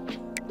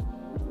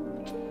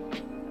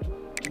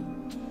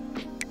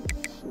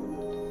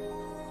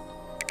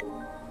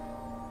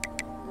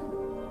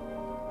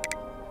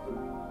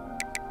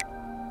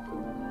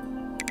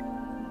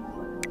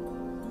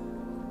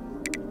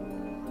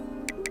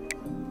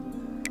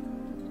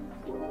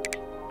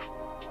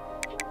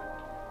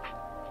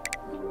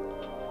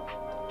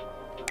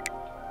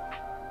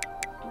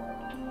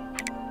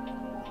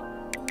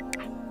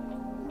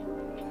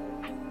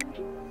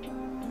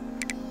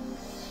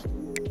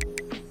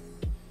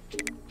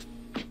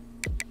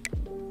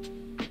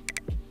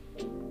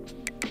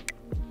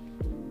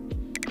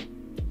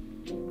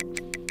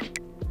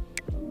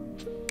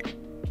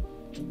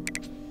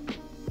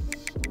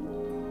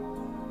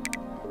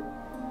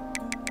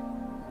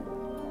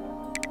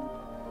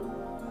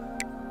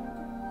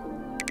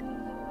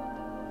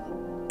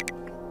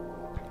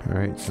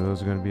 Alright, so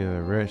those are going to be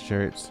the red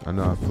shirts. I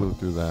know I flew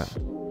through that.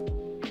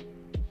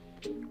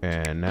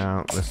 And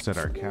now let's set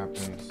our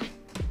captains.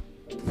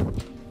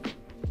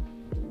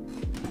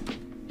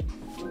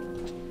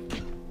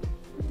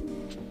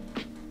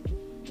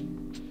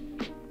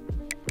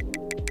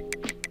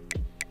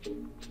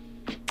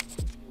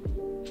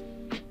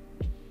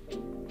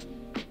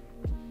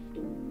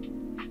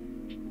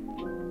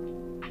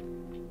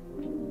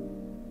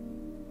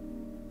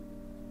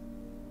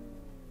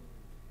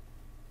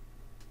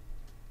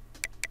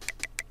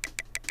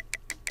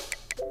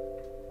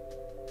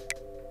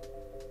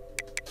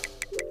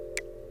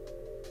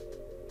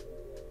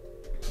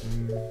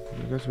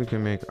 I guess we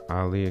can make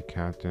Ali a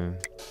captain.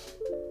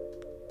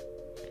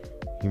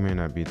 He may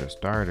not be the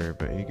starter,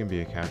 but he can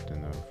be a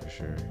captain though, for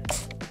sure.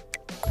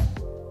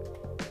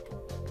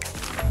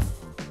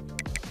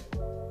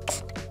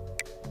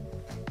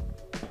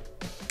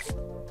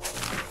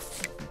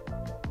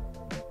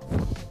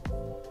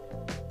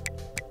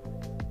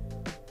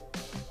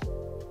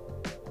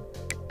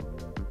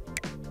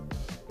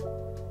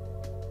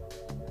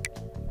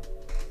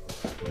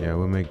 Yeah,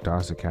 we'll make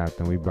Doss a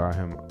captain. We brought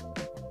him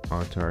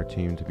onto our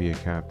team to be a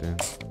captain.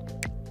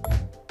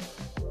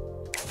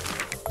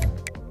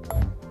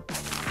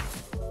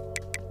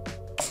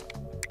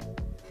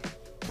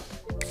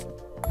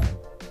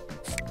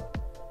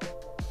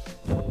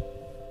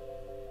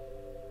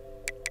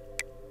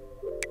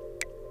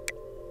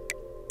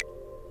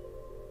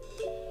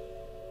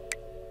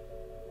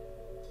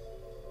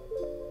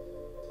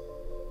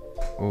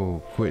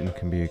 Oh, Quentin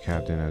can be a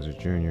captain as a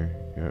junior.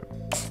 Yep.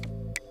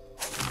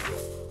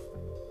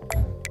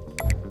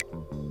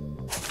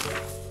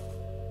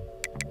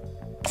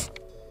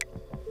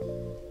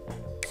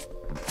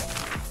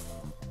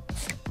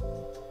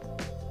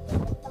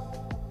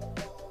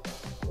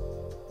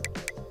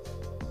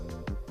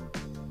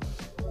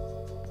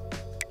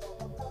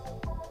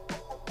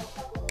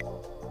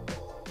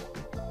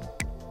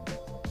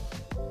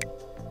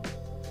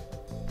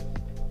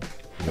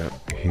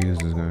 Yep,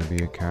 Hughes is going to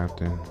be a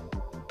captain.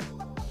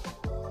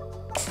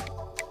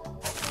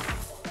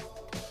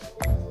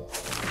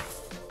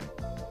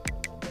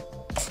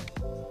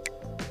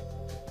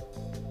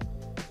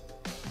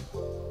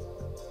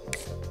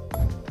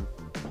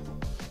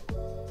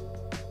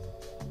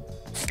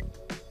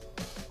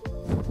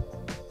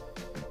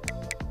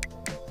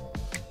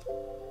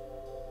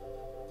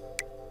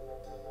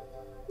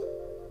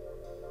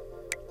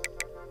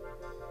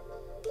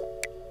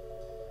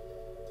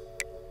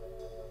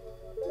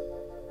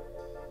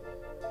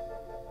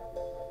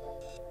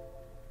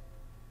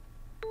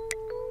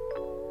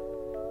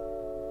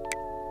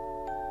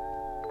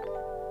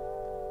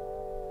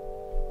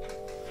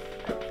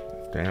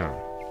 Damn.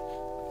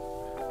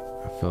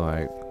 I feel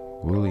like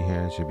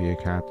Woolyhan should be a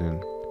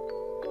captain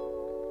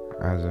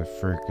as a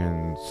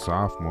freaking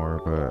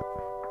sophomore, but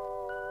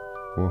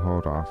we'll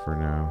hold off for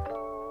now.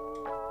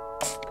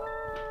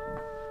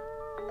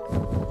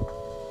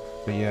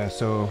 But yeah,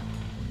 so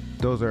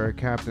those are our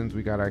captains.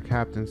 We got our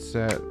captains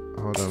set.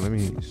 Hold on, let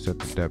me set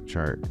the depth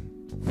chart.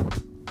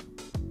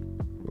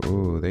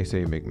 Ooh, they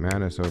say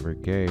McManus over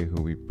Gay,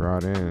 who we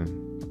brought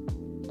in.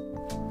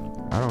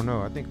 I don't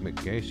know. I think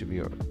McGay should be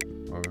over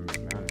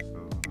McManus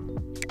though.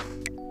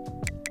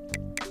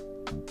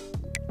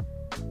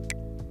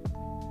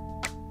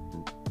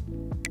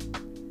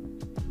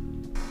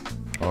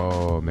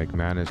 Oh,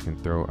 McManus can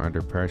throw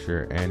under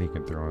pressure and he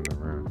can throw on the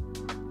rim.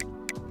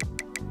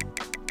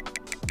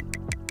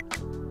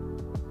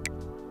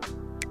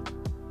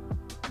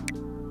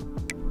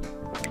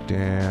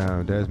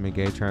 Damn, Desmond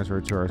Gay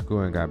transferred to our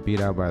school and got beat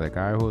out by the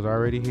guy who was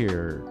already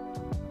here.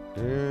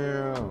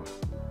 Damn.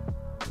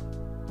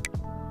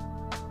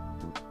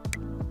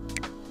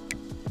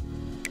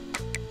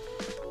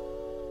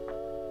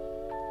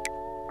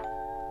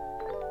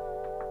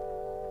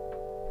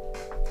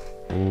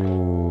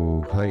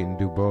 Ooh, Clayton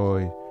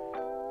Dubois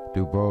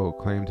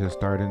claimed his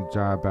starting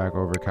job back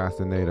over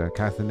Castaneda.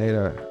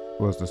 Castaneda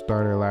was the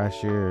starter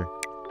last year.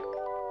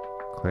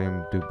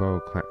 Dubois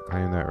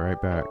claimed that right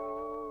back.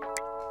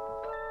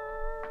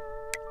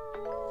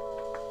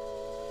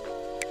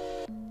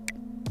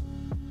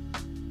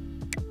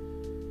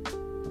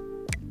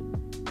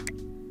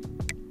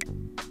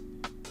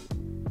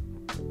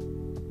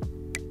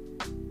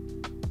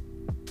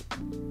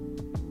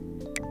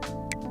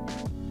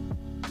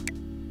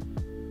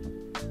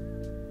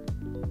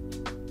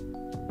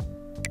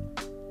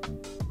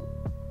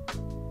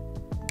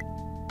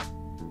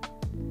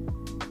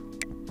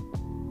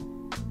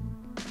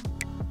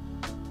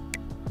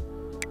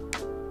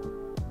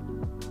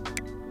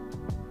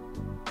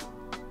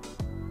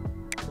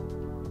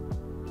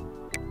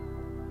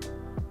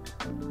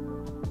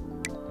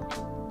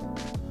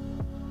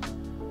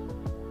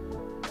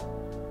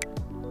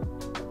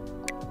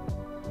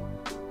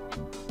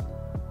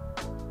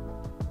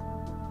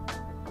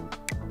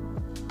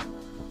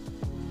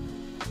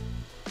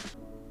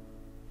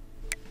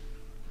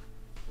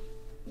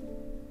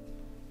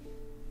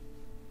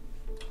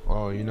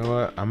 Oh, you know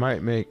what? I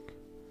might make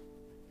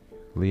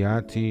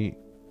Liati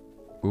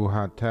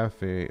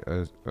Uhatefe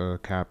as a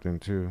captain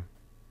too.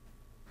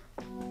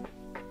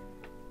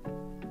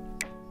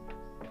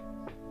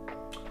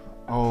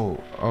 Oh,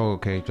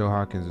 okay. Joe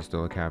Hawkins is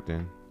still a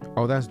captain.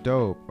 Oh, that's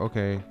dope.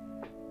 Okay.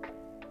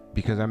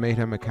 Because I made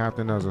him a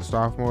captain as a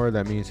sophomore,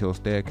 that means he'll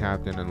stay a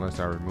captain unless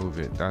I remove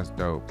it. That's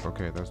dope.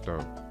 Okay, that's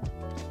dope.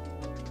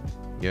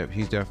 Yep,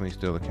 he's definitely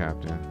still a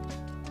captain.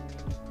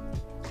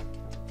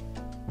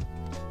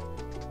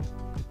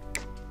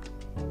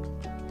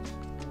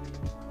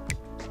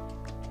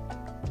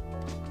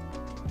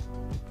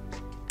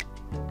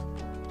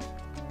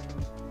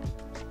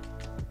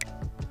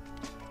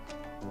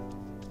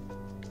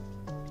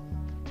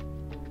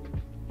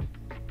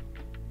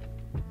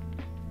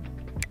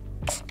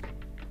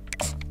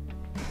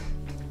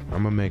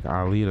 I'm gonna make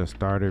Ali the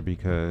starter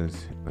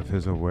because of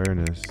his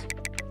awareness.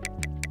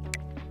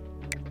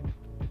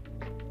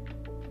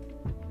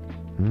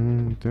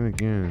 Then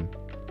again,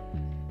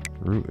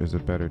 Root is a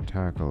better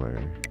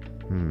tackler.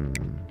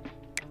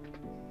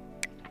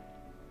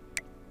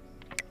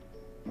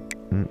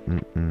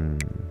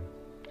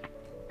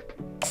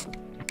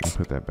 Let's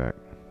put that back.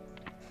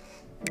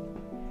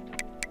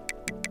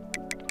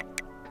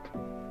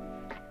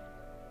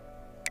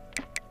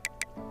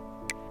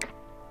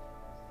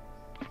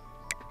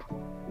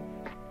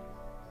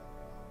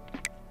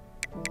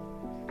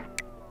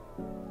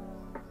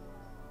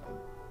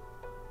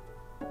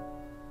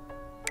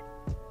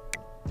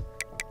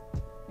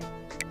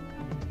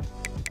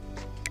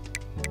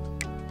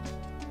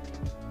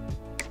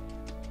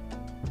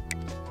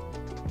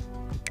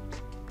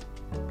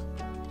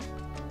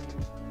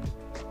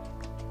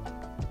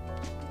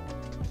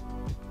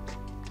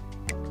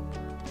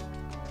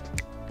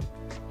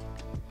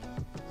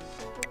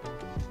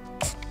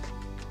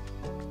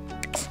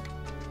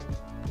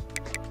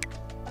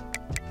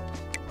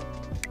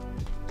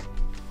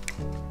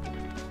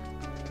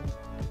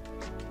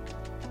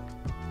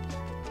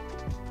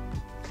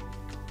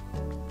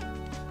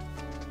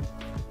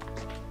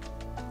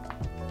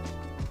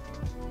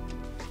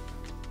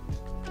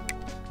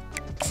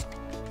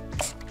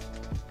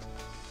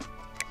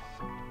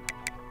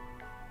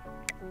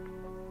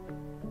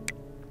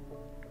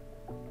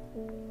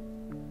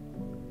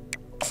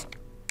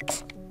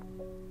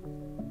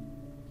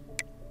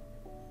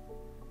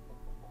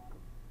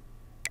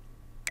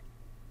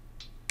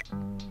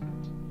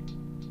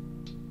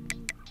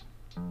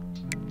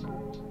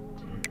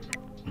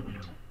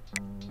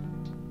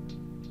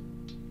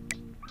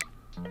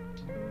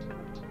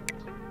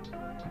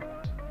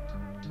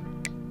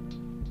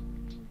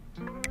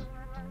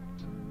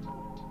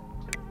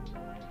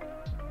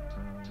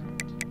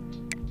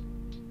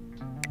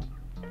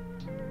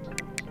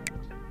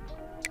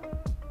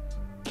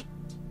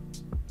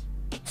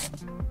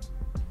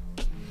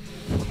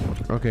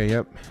 Okay,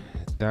 yep,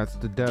 that's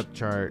the depth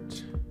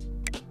chart.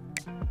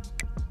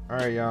 All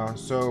right, y'all,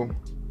 so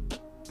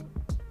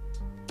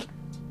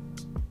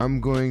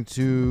I'm going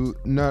to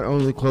not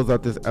only close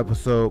out this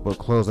episode but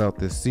close out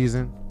this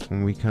season.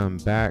 When we come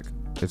back,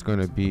 it's going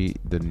to be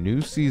the new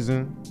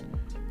season,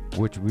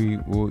 which we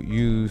will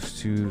use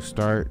to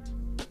start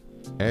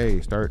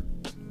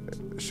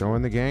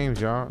showing the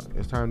games, y'all.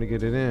 It's time to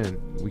get it in.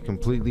 We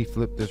completely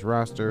flipped this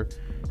roster,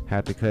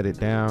 had to cut it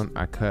down.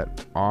 I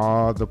cut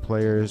all the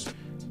players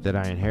that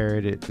I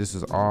inherited. This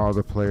is all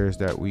the players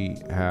that we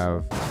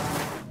have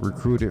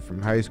recruited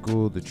from high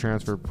school, the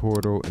transfer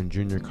portal, and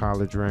junior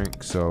college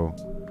rank. So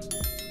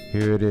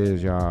here it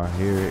is, y'all.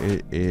 Here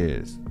it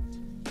is.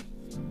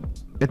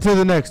 Until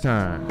the next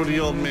time. For the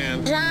old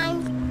man.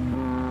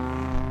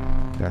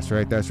 That's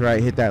right. That's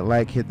right. Hit that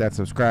like, hit that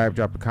subscribe,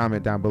 drop a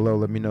comment down below.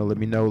 Let me know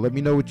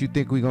what you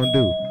think we're gonna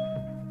do.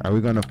 Are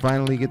we gonna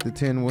finally get the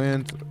 10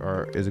 wins,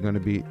 or is it gonna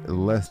be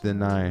less than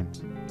 9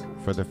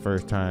 for the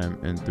first time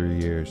in 3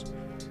 years?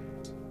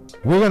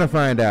 We're gonna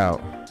find out.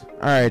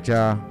 All right,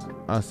 y'all.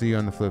 I'll see you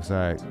on the flip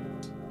side.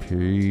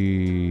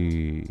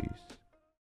 Peace.